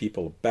talk to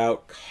people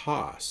about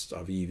costs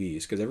of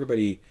EVs, because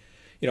everybody,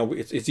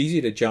 it's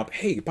easy to jump,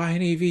 hey, buy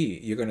an EV.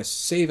 You're going to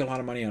save a lot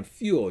of money on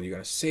fuel. You're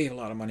going to save a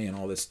lot of money on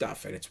all this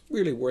stuff. And it's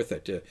really worth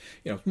it to,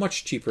 it's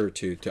much cheaper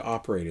to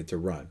operate and to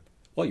run.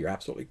 Well, you're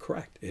absolutely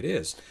correct. It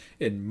is.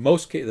 In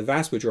most cases, the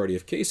vast majority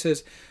of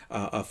cases,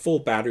 a full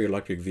battery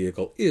electric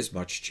vehicle is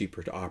much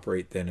cheaper to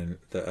operate than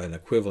an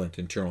equivalent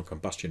internal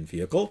combustion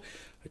vehicle.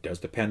 It does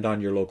depend on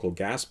your local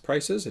gas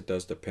prices. It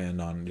does depend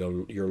on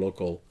your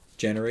local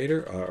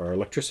generator or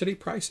electricity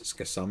prices,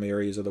 because some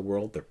areas of the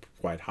world they're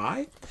quite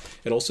high.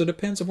 It also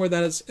depends on where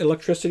that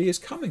electricity is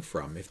coming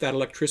from. If that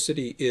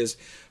electricity is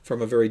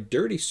from a very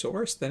dirty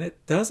source, then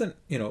it doesn't,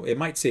 it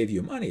might save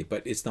you money,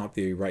 but it's not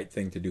the right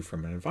thing to do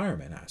from an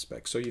environment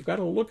aspect. So you've got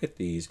to look at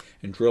these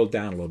and drill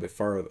down a little bit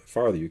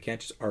farther. You can't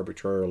just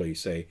arbitrarily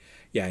say,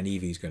 yeah, an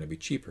EV is going to be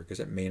cheaper,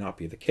 because it may not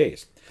be the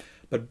case.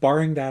 But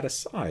barring that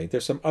aside,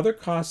 there's some other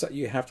costs that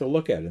you have to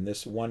look at. And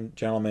this one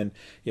gentleman,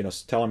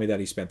 telling me that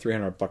he spent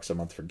 $300 a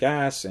month for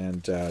gas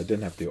and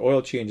didn't have to do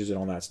oil changes and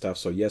all that stuff.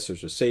 So yes,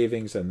 there's a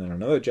savings. And then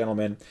another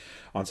gentleman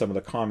on some of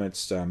the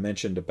comments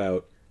mentioned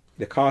about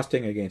the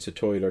costing against a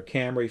Toyota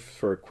Camry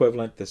for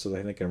equivalent. This is,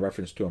 I think, in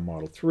reference to a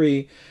Model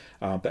 3,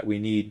 that we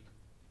need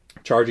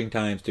charging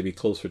times to be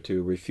closer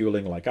to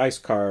refueling like ICE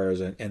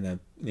cars, and then,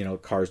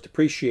 cars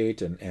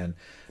depreciate, and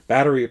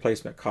battery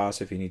replacement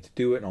costs if you need to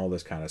do it, and all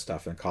this kind of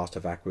stuff. And cost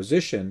of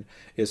acquisition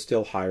is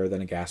still higher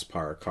than a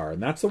gas-powered car.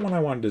 And that's the one I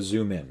wanted to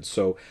zoom in.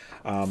 So,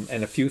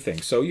 and a few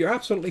things. So you're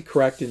absolutely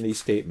correct in these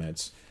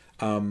statements.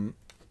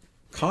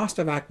 Cost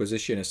of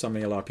acquisition is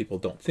something a lot of people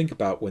don't think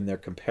about when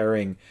they're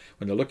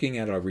looking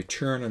at a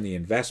return on the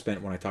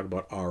investment. When I talk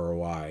about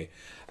ROI,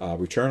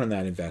 return on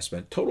that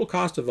investment, total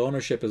cost of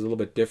ownership is a little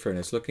bit different.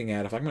 It's looking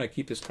at, if I'm going to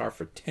keep this car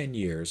for 10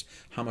 years,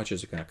 how much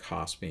is it going to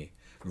cost me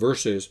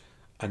versus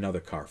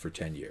another car for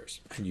 10 years,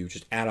 and you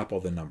just add up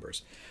all the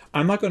numbers.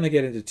 I'm not going to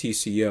get into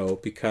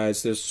TCO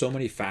because there's so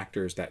many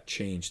factors that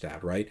change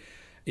that, right?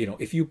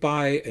 If you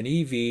buy an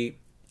EV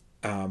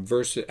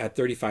versus at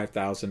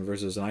 $35,000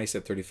 versus an ICE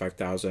at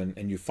 $35,000,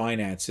 and you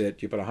finance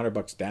it, you put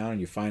 $100 down and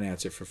you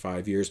finance it for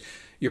 5 years,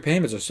 your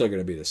payments are still going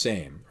to be the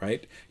same,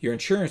 right? Your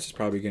insurance is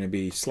probably going to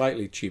be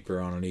slightly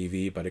cheaper on an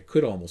EV, but it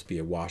could almost be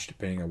a wash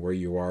depending on where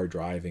you are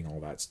driving, all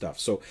that stuff.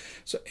 So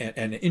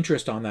and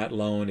interest on that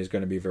loan is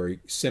going to be very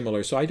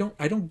similar. So I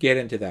don't get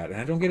into that, and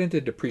I don't get into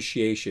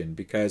depreciation,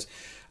 because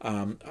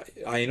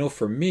I know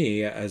for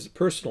me, as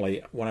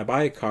personally, when I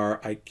buy a car,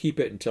 I keep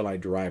it until I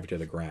drive it to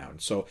the ground.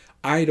 So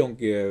I don't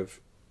give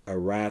a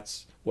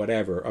rat's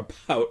whatever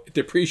about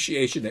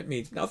depreciation. It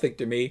means nothing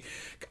to me.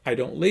 I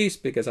don't lease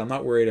because I'm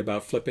not worried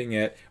about flipping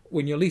it.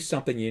 When you lease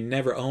something, you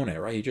never own it,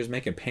 right? You're just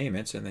making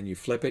payments, and then you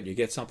flip it, you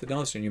get something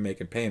else, and you're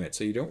making payments.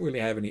 So you don't really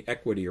have any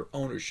equity or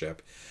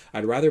ownership.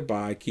 I'd rather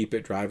buy, keep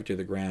it, drive it to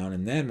the ground,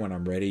 and then when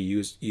I'm ready,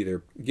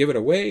 either give it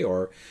away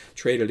or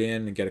trade it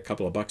in and get a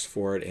couple of bucks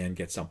for it and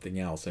get something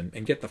else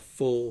and get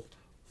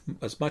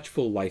as much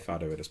full life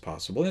out of it as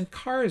possible. And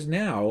cars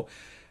now,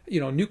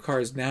 new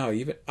cars now,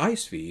 even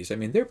ICEVs, I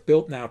mean, they're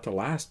built now to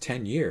last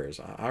 10 years.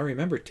 I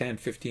remember 10,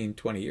 15,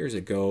 20 years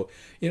ago,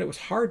 it was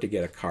hard to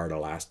get a car to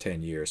last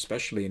 10 years,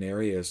 especially in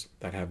areas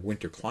that have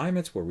winter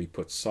climates where we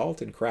put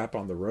salt and crap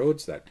on the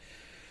roads that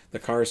the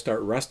cars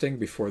start rusting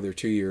before they're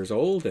 2 years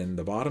old and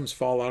the bottoms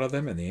fall out of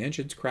them and the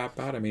engines crap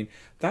out. I mean,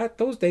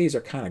 those days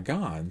are kind of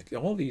gone.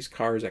 All these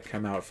cars that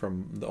come out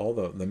from all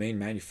the main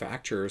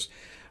manufacturers,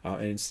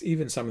 and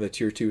even some of the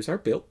tier 2s are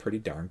built pretty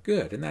darn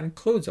good, and that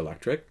includes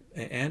electric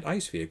and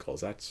ICE vehicles.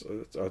 That's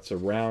a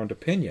round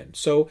opinion.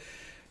 So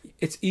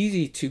it's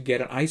easy to get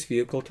an ICE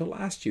vehicle to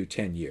last you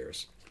 10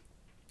 years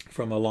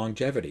from a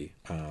longevity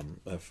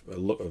a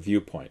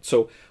viewpoint.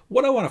 So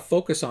what I want to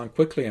focus on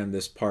quickly on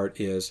this part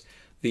is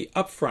the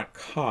upfront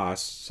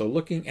costs. So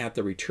looking at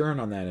the return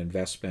on that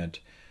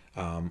investment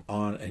on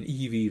an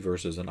EV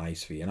versus an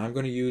ICEV. And I'm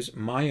going to use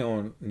my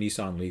own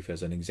Nissan Leaf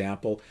as an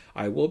example.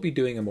 I will be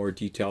doing a more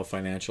detailed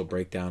financial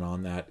breakdown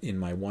on that in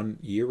my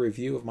 1-year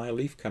review of my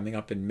Leaf coming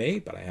up in May,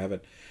 but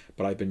I've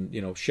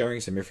been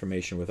sharing some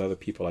information with other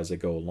people as I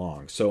go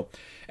along. So,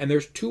 and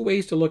there's two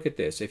ways to look at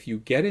this: if you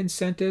get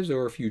incentives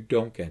or if you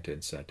don't get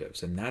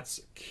incentives, and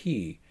that's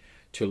key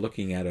to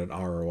looking at an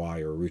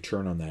ROI or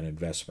return on that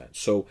investment.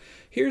 So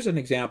here's an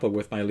example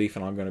with my Leaf,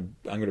 and I'm going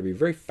to be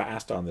very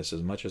fast on this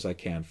as much as I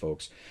can,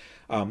 folks.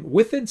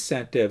 With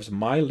incentives,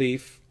 my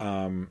Leaf,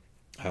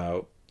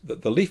 the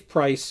Leaf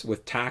price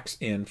with tax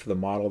in for the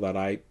model that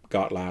I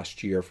got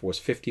last year was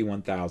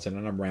 $51,000,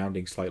 and I'm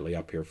rounding slightly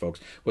up here, folks,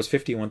 was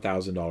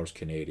 $51,000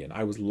 Canadian.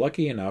 I was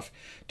lucky enough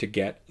to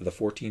get the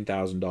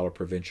 $14,000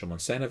 provincial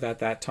incentive at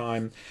that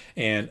time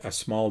and a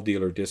small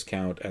dealer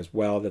discount as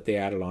well that they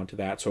added on to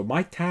that. So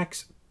my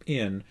tax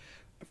in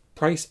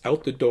price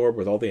out the door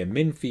with all the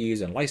admin fees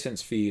and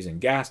license fees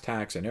and gas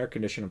tax and air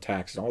conditioning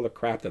tax and all the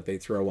crap that they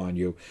throw on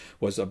you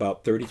was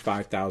about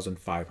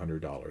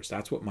 $35,500.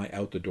 That's what my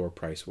out the door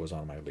price was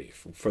on my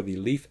Leaf. For the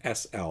Leaf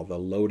SL, the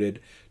loaded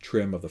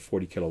trim of the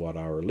 40 kilowatt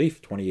hour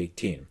Leaf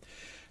 2018.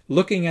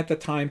 Looking at the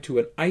time to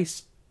an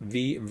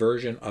ICEV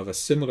version of a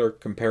similar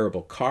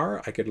comparable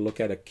car, I could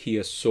look at a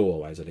Kia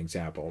Soul as an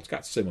example. It's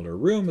got similar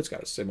room, it's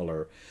got a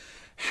similar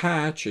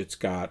hatch, it's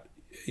got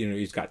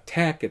it's got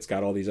tech, it's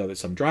got all these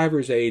some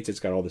driver's aids, it's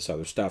got all this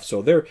other stuff.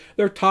 So their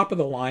top of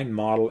the line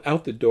model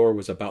out the door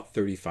was about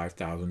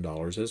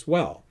 $35,000 as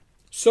well.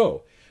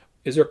 So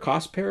is there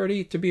cost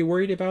parity to be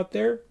worried about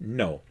there?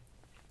 No.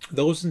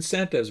 Those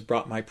incentives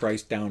brought my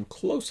price down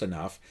close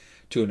enough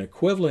to an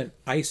equivalent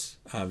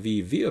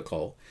ICEV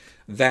vehicle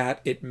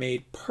that it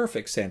made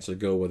perfect sense to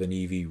go with an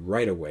EV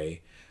right away.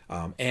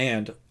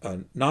 And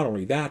not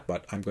only that,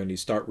 but I'm going to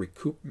start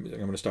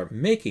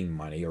making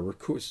money or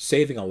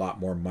saving a lot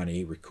more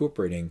money,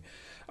 recuperating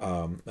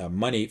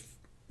money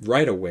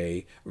right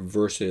away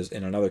versus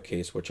in another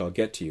case, which I'll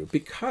get to you,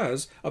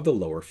 because of the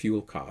lower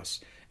fuel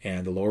costs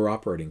and the lower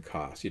operating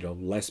costs,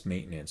 less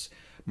maintenance.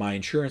 My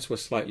insurance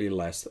was slightly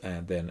less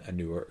than a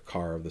newer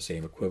car of the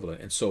same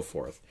equivalent and so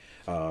forth.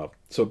 But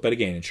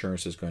again,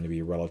 insurance is going to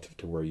be relative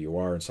to where you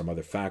are and some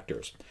other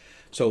factors.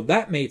 So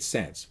that made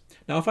sense.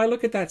 Now, if I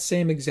look at that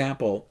same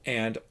example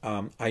and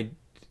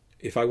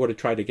if I were to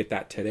try to get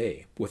that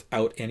today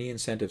without any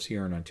incentives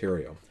here in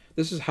Ontario,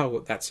 this is how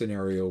that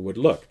scenario would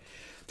look.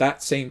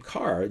 That same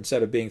car,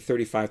 instead of being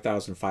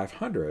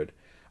 $35,500,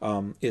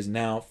 is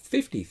now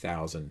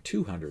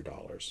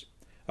 $50,200.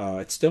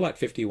 It's still at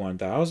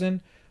 $51,000.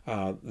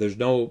 There's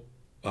no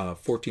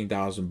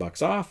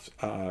 $14,000 off.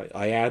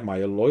 I add my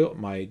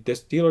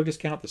dealer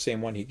discount, the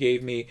same one he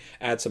gave me,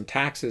 add some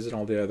taxes and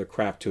all the other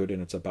crap to it,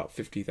 and it's about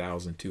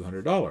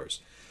 $50,200.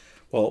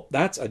 Well,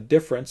 that's a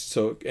difference.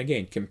 So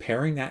again,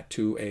 comparing that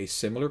to a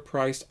similar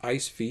priced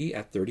ICEV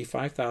at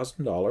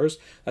 $35,000,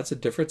 that's a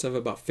difference of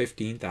about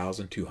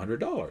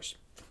 $15,200.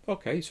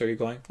 Okay, so you're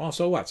going, well,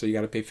 so what? So you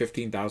got to pay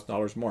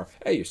 $15,000 more.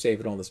 Hey, you're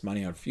saving all this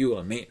money on fuel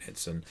and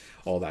maintenance and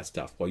all that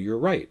stuff. Well, you're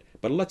right.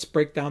 But let's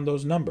break down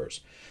those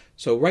numbers.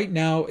 So right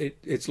now,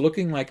 it's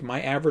looking like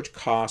my average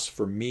cost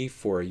for me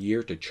for a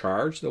year to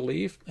charge the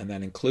Leaf, and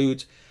that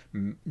includes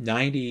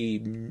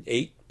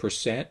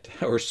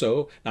 98% or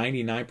so,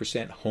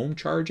 99% home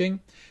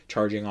charging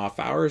off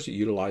hours,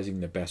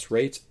 utilizing the best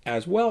rates,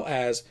 as well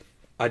as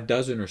a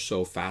dozen or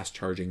so fast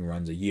charging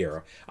runs a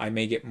year. I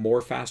may get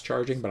more fast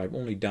charging, but I've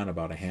only done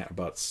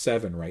about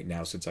 7 right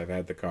now since I've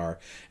had the car,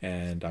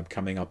 and I'm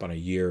coming up on a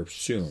year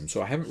soon.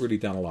 So I haven't really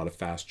done a lot of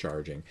fast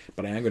charging,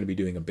 but I am going to be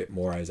doing a bit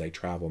more as I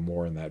travel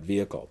more in that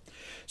vehicle.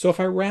 So if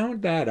I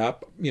round that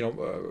up,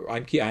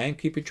 I am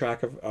keeping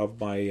track of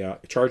my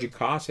charging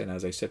costs, and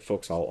as I said,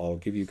 folks, I'll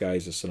give you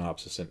guys a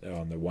synopsis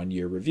on the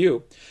 1-year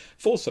review,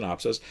 full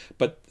synopsis,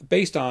 but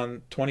based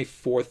on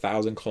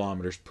 24,000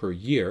 kilometers per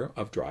year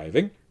of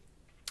driving,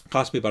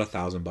 cost me about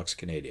 $1,000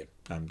 Canadian.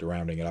 I'm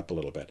rounding it up a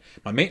little bit.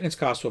 My maintenance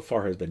cost so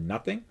far has been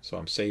nothing, so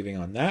I'm saving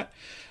on that.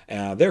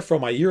 Therefore,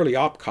 my yearly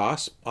my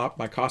cost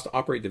to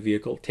operate the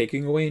vehicle,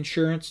 taking away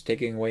insurance,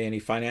 taking away any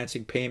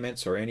financing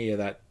payments or any of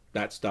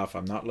that stuff.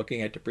 I'm not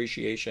looking at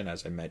depreciation,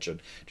 as I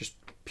mentioned, just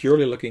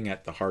purely looking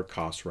at the hard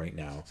costs right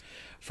now.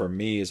 For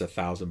me, is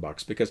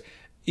 $1,000, because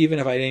even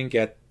if I didn't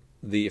get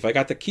if I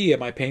got the Kia,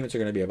 my payments are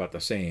going to be about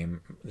the same.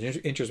 The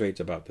interest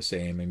rate's about the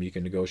same, and you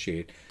can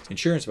negotiate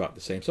insurance about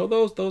the same. So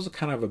those are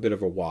kind of a bit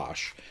of a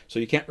wash. So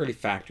you can't really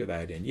factor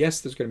that in.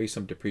 Yes, there's going to be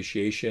some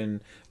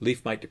depreciation.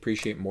 Leaf might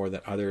depreciate more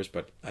than others,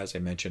 but as I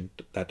mentioned,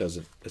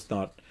 it's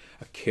not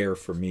a care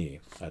for me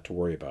to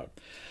worry about.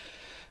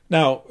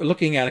 Now,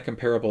 looking at a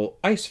comparable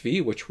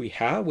ICEV, which we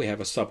have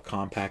a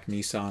subcompact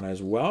Nissan as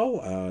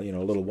well, a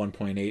little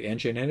 1.8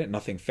 engine in it,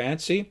 nothing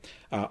fancy.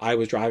 I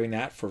was driving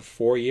that for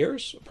 4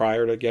 years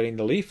prior to getting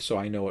the Leaf, so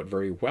I know it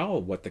very well,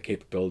 what the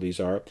capabilities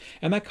are.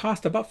 And that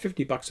cost about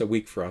 $50 a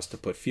week for us to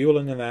put fuel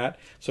into that.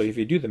 So if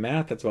you do the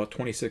math, that's about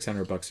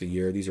 $2,600 a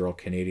year. These are all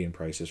Canadian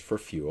prices for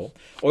fuel.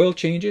 Oil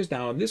changes,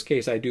 now in this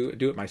case, I do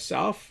it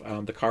myself.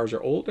 The cars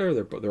are older,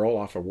 they're all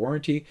off of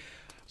warranty.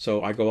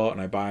 So I go out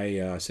and I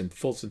buy some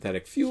full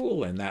synthetic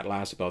fuel, and that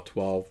lasts about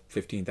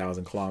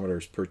 15,000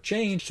 kilometers per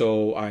change.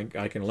 So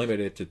I can limit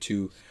it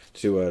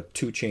to a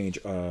 2 change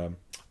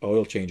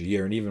oil change a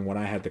year. And even when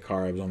I had the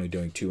car, I was only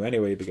doing 2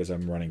 anyway because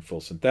I'm running full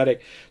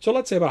synthetic. So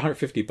let's say about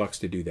 $150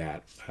 to do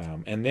that.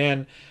 And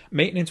then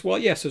maintenance, well,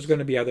 yes, there's going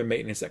to be other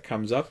maintenance that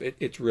comes up.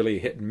 It's really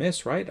hit and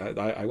miss, right?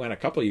 I went a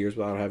couple of years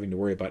without having to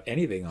worry about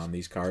anything on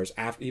these cars,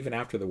 even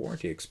after the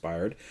warranty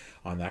expired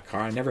on that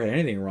car. I never had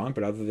anything wrong,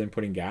 but other than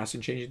putting gas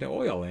and changing the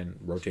oil and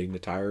rotating the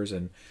tires.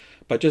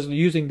 But just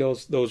using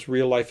those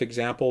real life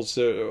examples,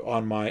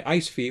 on my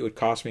ICEV, it would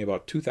cost me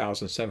about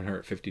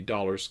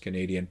 $2,750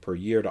 Canadian per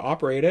year to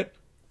operate it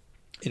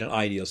in an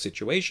ideal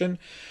situation.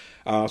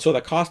 So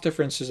the cost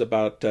difference is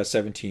about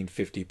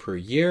 $1,750 per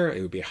year.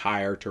 It would be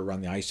higher to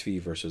run the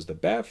ICEV versus the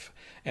BEV,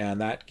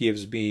 and that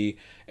gives me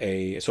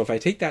so if I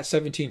take that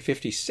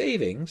 $1,750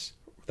 savings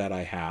that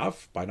I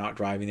have by not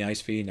driving the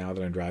ICEV now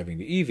that I'm driving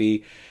the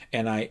EV,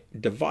 and I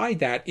divide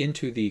that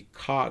into the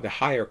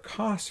higher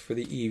cost for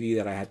the EV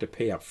that I had to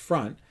pay up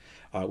front,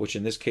 which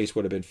in this case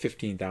would have been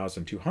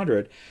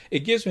 $15,200, it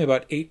gives me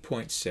about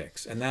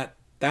 8.6, and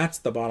that's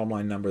the bottom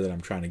line number that I'm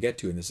trying to get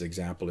to in this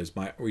example, is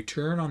my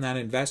return on that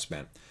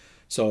investment.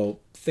 So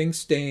things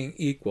staying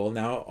equal.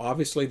 Now,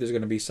 obviously, there's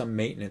going to be some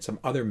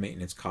other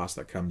maintenance cost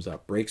that comes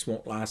up. Brakes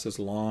won't last as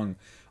long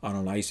on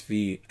an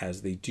ICEV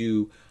as they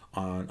do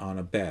on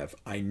a BEV.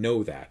 I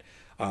know that.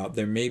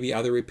 There may be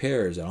other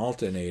repairs, an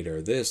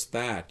alternator, this,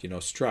 that,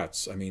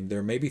 struts. I mean,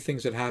 there may be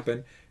things that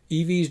happen.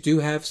 EVs do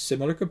have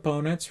similar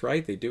components,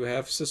 right? They do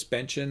have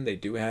suspension, they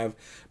do have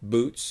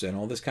boots and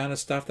all this kind of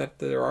stuff, that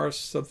there are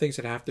some things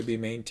that have to be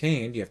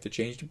maintained. You have to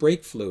change the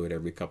brake fluid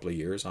every couple of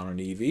years on an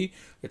EV.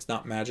 It's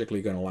not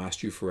magically going to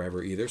last you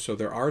forever either. So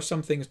there are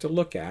some things to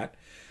look at,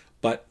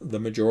 but the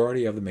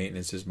majority of the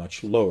maintenance is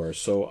much lower.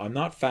 So I'm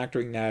not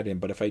factoring that in,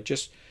 but if I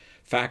just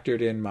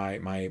factored in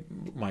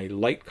my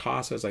light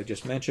costs, as I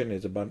just mentioned,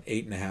 is about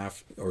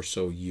 8.5 or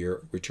so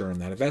year return on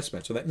that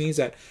investment. So that means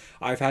that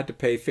I've had to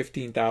pay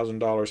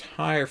 $15,000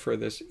 higher for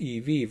this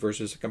EV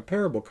versus a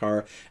comparable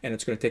car, and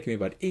it's going to take me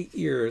about 8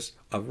 years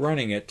of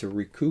running it to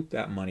recoup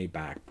that money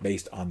back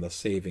based on the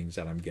savings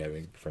that I'm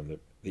getting from the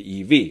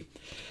EV.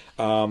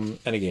 And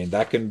again,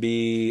 that can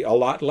be a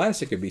lot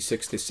less. It could be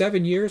 6 to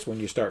 7 years when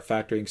you start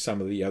factoring some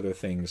of the other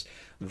things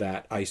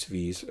that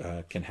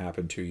ICEVs can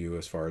happen to you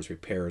as far as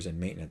repairs and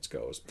maintenance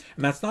goes.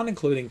 And that's not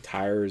including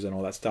tires and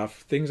all that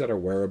stuff, things that are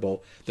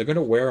wearable. They're going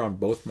to wear on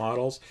both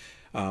models.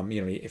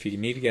 If you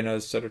need to get another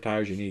set of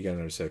tires, you need to get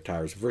another set of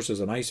tires.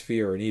 Versus an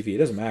ICEV or an EV, it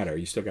doesn't matter.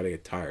 You still got to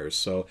get tires.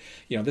 So,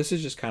 this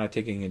is just kind of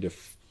taking into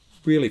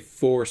really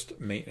forced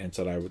maintenance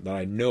that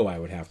I know I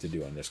would have to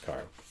do on this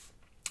car.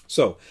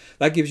 So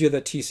that gives you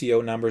the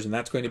TCO numbers, and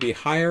that's going to be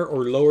higher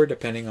or lower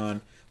depending on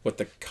what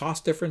the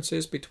cost difference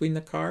is between the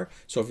car.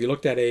 So if you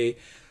looked at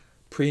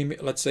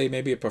let's say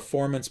maybe a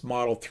Performance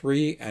Model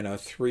 3 and a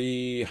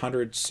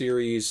 300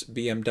 series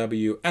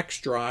BMW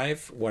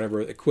X-Drive, whatever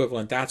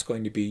equivalent that's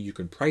going to be, you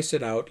can price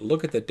it out,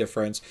 look at the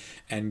difference,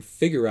 and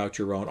figure out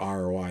your own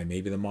ROI.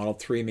 Maybe the Model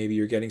 3, maybe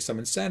you're getting some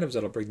incentives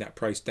that'll bring that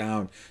price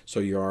down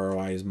so your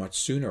ROI is much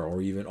sooner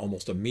or even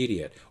almost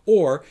immediate.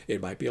 Or it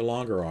might be a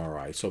longer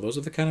ROI. So those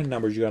are the kind of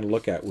numbers you got to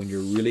look at when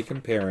you're really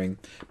comparing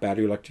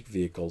battery electric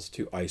vehicles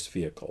to ICE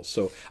vehicles.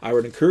 So I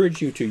would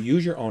encourage you to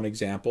use your own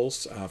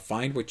examples,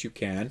 find what you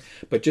can.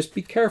 But just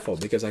be careful,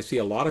 because I see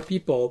a lot of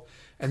people,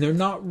 and they're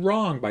not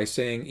wrong by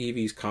saying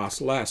EVs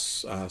cost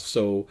less.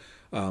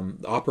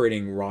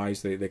 Operating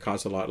ROIs, they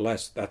cost a lot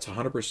less. That's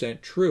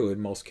 100% true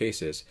in most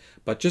cases.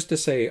 But just to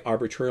say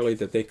arbitrarily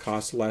that they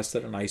cost less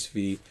than an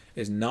ICEV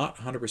is not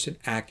 100%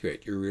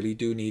 accurate. You really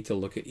do need to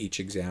look at each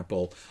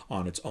example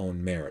on its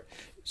own merit.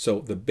 So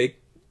the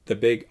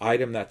big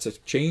item that's a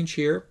change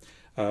here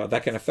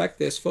that can affect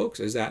this, folks,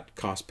 is that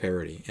cost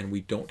parity, and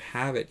we don't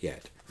have it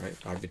yet. Right?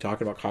 I've been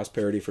talking about cost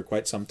parity for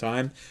quite some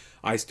time.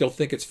 I still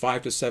think it's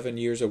 5 to 7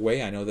 years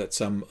away. I know that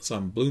some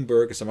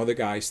Bloomberg and some other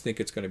guys think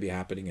it's going to be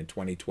happening in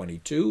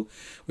 2022,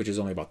 which is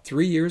only about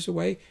 3 years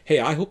away. Hey,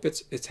 I hope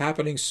it's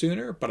happening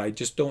sooner, but I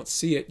just don't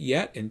see it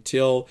yet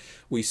until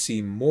we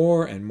see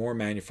more and more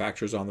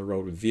manufacturers on the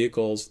road with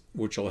vehicles,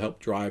 which will help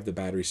drive the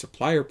battery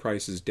supplier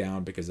prices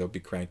down, because they'll be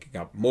cranking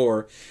up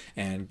more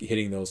and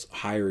hitting those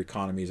higher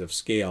economies of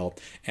scale.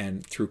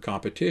 And through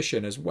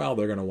competition as well,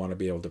 they're going to want to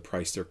be able to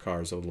price their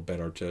cars a little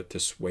better to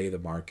sway the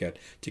market,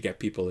 to get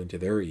people into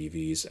their EVs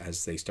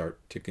as they start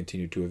to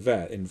continue to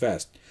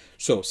invest.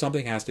 So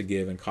something has to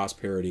give, and cost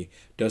parity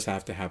does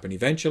have to happen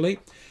eventually.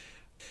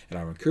 And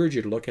I would encourage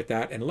you to look at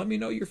that and let me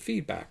know your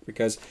feedback,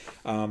 because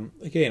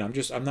again,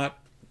 I'm not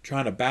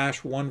trying to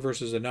bash one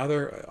versus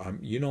another.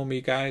 You know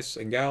me, guys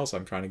and gals,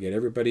 I'm trying to get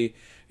everybody,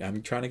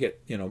 I'm trying to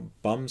get,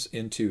 bums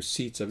into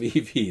seats of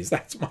EVs.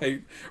 That's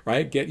my,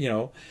 right? Get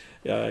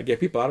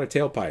people out of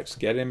tailpipes,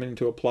 get them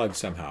into a plug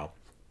somehow.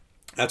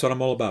 That's what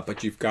I'm all about.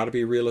 But you've got to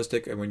be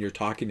realistic when you're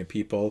talking to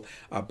people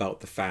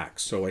about the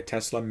facts. So a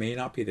Tesla may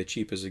not be the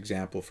cheapest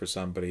example for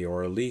somebody,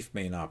 or a Leaf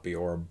may not be,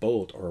 or a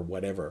Bolt, or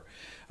whatever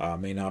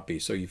may not be.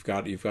 So you've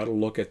got to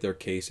look at their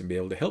case and be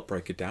able to help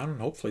break it down.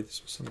 And hopefully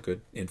this was some good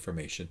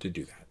information to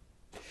do that.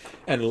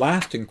 And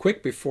last and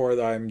quick, before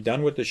I'm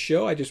done with the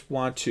show, I just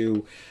want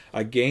to,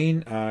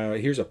 again,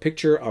 here's a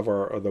picture of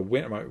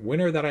my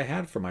winner that I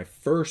had for my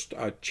first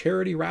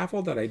charity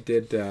raffle that I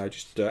did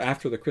just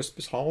after the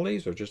Christmas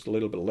holidays, or just a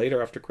little bit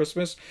later after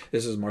Christmas.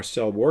 This is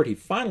Marcel Ward. He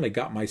finally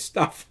got my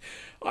stuff.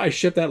 I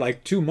shipped that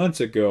like 2 months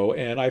ago,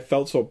 and I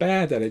felt so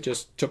bad that it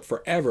just took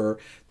forever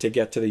to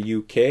get to the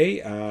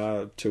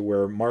UK, to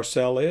where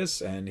Marcel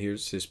is. And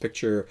here's his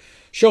picture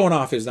showing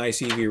off his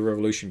nice EV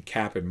Revolution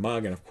cap and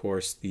mug, and of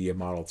course the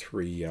Model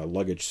 3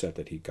 luggage set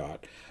that he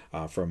got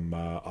from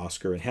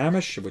Oscar and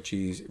Hamish, which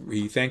he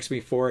thanks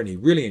me for, and he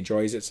really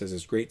enjoys it, says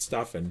it's great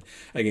stuff. And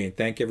again,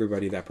 thank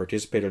everybody that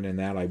participated in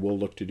that. I will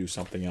look to do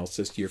something else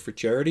this year for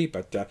charity,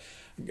 but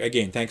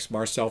again, thanks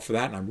Marcel for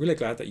that, and I'm really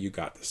glad that you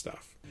got the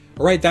stuff.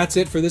 All right, that's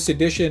it for this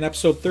edition,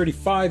 episode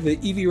 35, the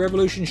EV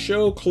Revolution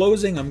Show.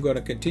 Closing, I'm going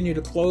to continue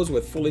to close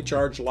with Fully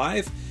Charged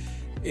Live.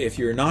 If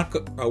you're not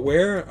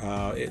aware,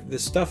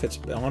 this stuff, it's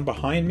on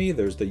behind me.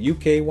 There's the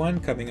UK one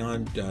coming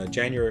on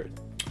June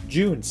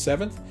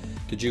 7th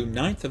to June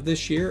 9th of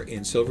this year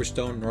in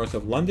Silverstone, north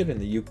of London in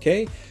the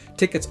UK.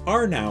 Tickets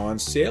are now on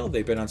sale.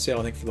 They've been on sale,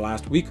 I think, for the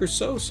last week or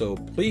so. So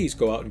please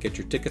go out and get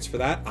your tickets for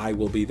that. I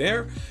will be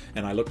there,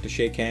 and I look to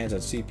shake hands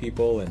and see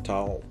people and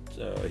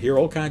hear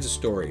all kinds of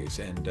stories,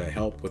 and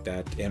help with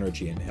that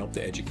energy and help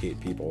to educate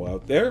people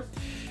out there.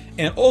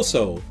 And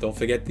also, don't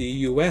forget the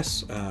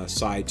US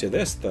side to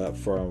this.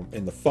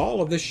 In the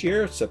fall of this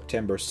year,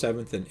 September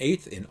 7th and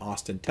 8th in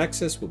Austin,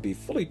 Texas, will be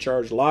Fully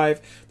Charged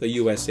Live, the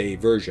USA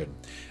version.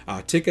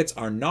 Tickets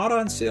are not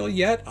on sale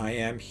yet. I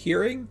am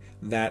hearing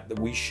that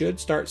we should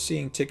start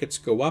seeing tickets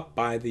go up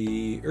by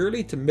the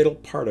early to middle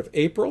part of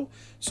April.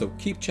 So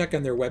keep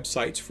checking their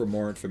websites for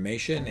more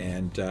information.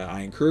 And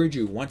I encourage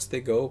you, once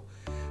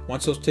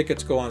those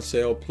tickets go on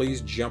sale,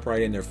 please jump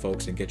right in there,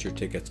 folks, and get your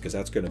tickets, because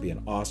that's going to be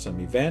an awesome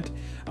event.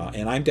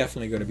 And I'm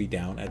definitely going to be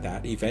down at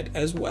that event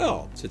as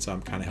well, since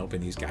I'm kind of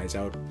helping these guys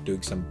out,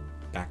 doing some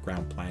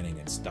background planning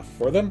and stuff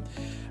for them.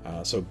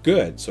 So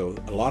good. So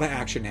a lot of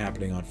action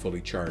happening on Fully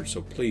Charged.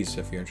 So please,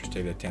 if you're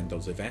interested, attend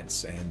those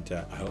events, and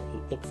I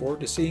look forward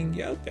to seeing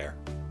you out there.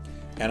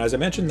 And as I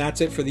mentioned,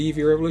 that's it for the EV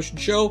Revolution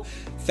Show.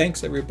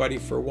 Thanks everybody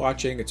for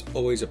watching. It's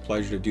always a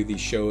pleasure to do these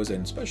shows,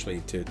 and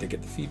especially to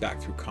get the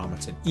feedback through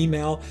comments and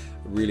email.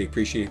 Really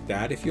appreciate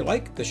that. If you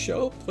like the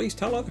show, please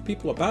tell other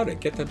people about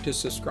it. Get them to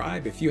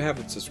subscribe. If you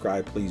haven't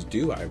subscribed, please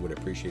do. I would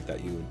appreciate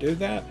that you would do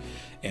that.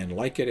 And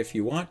like it if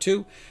you want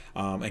to,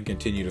 and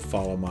continue to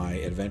follow my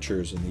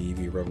adventures in the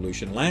EV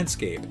Revolution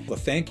landscape. Well,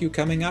 thank you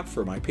coming up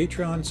for my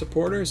Patreon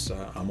supporters.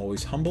 I'm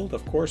always humbled,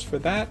 of course, for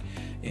that.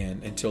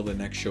 And until the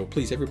next show,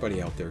 please,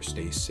 everybody out there,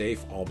 stay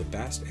safe, all the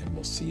best, and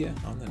we'll see you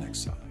on the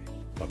next side.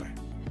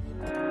 Bye-bye.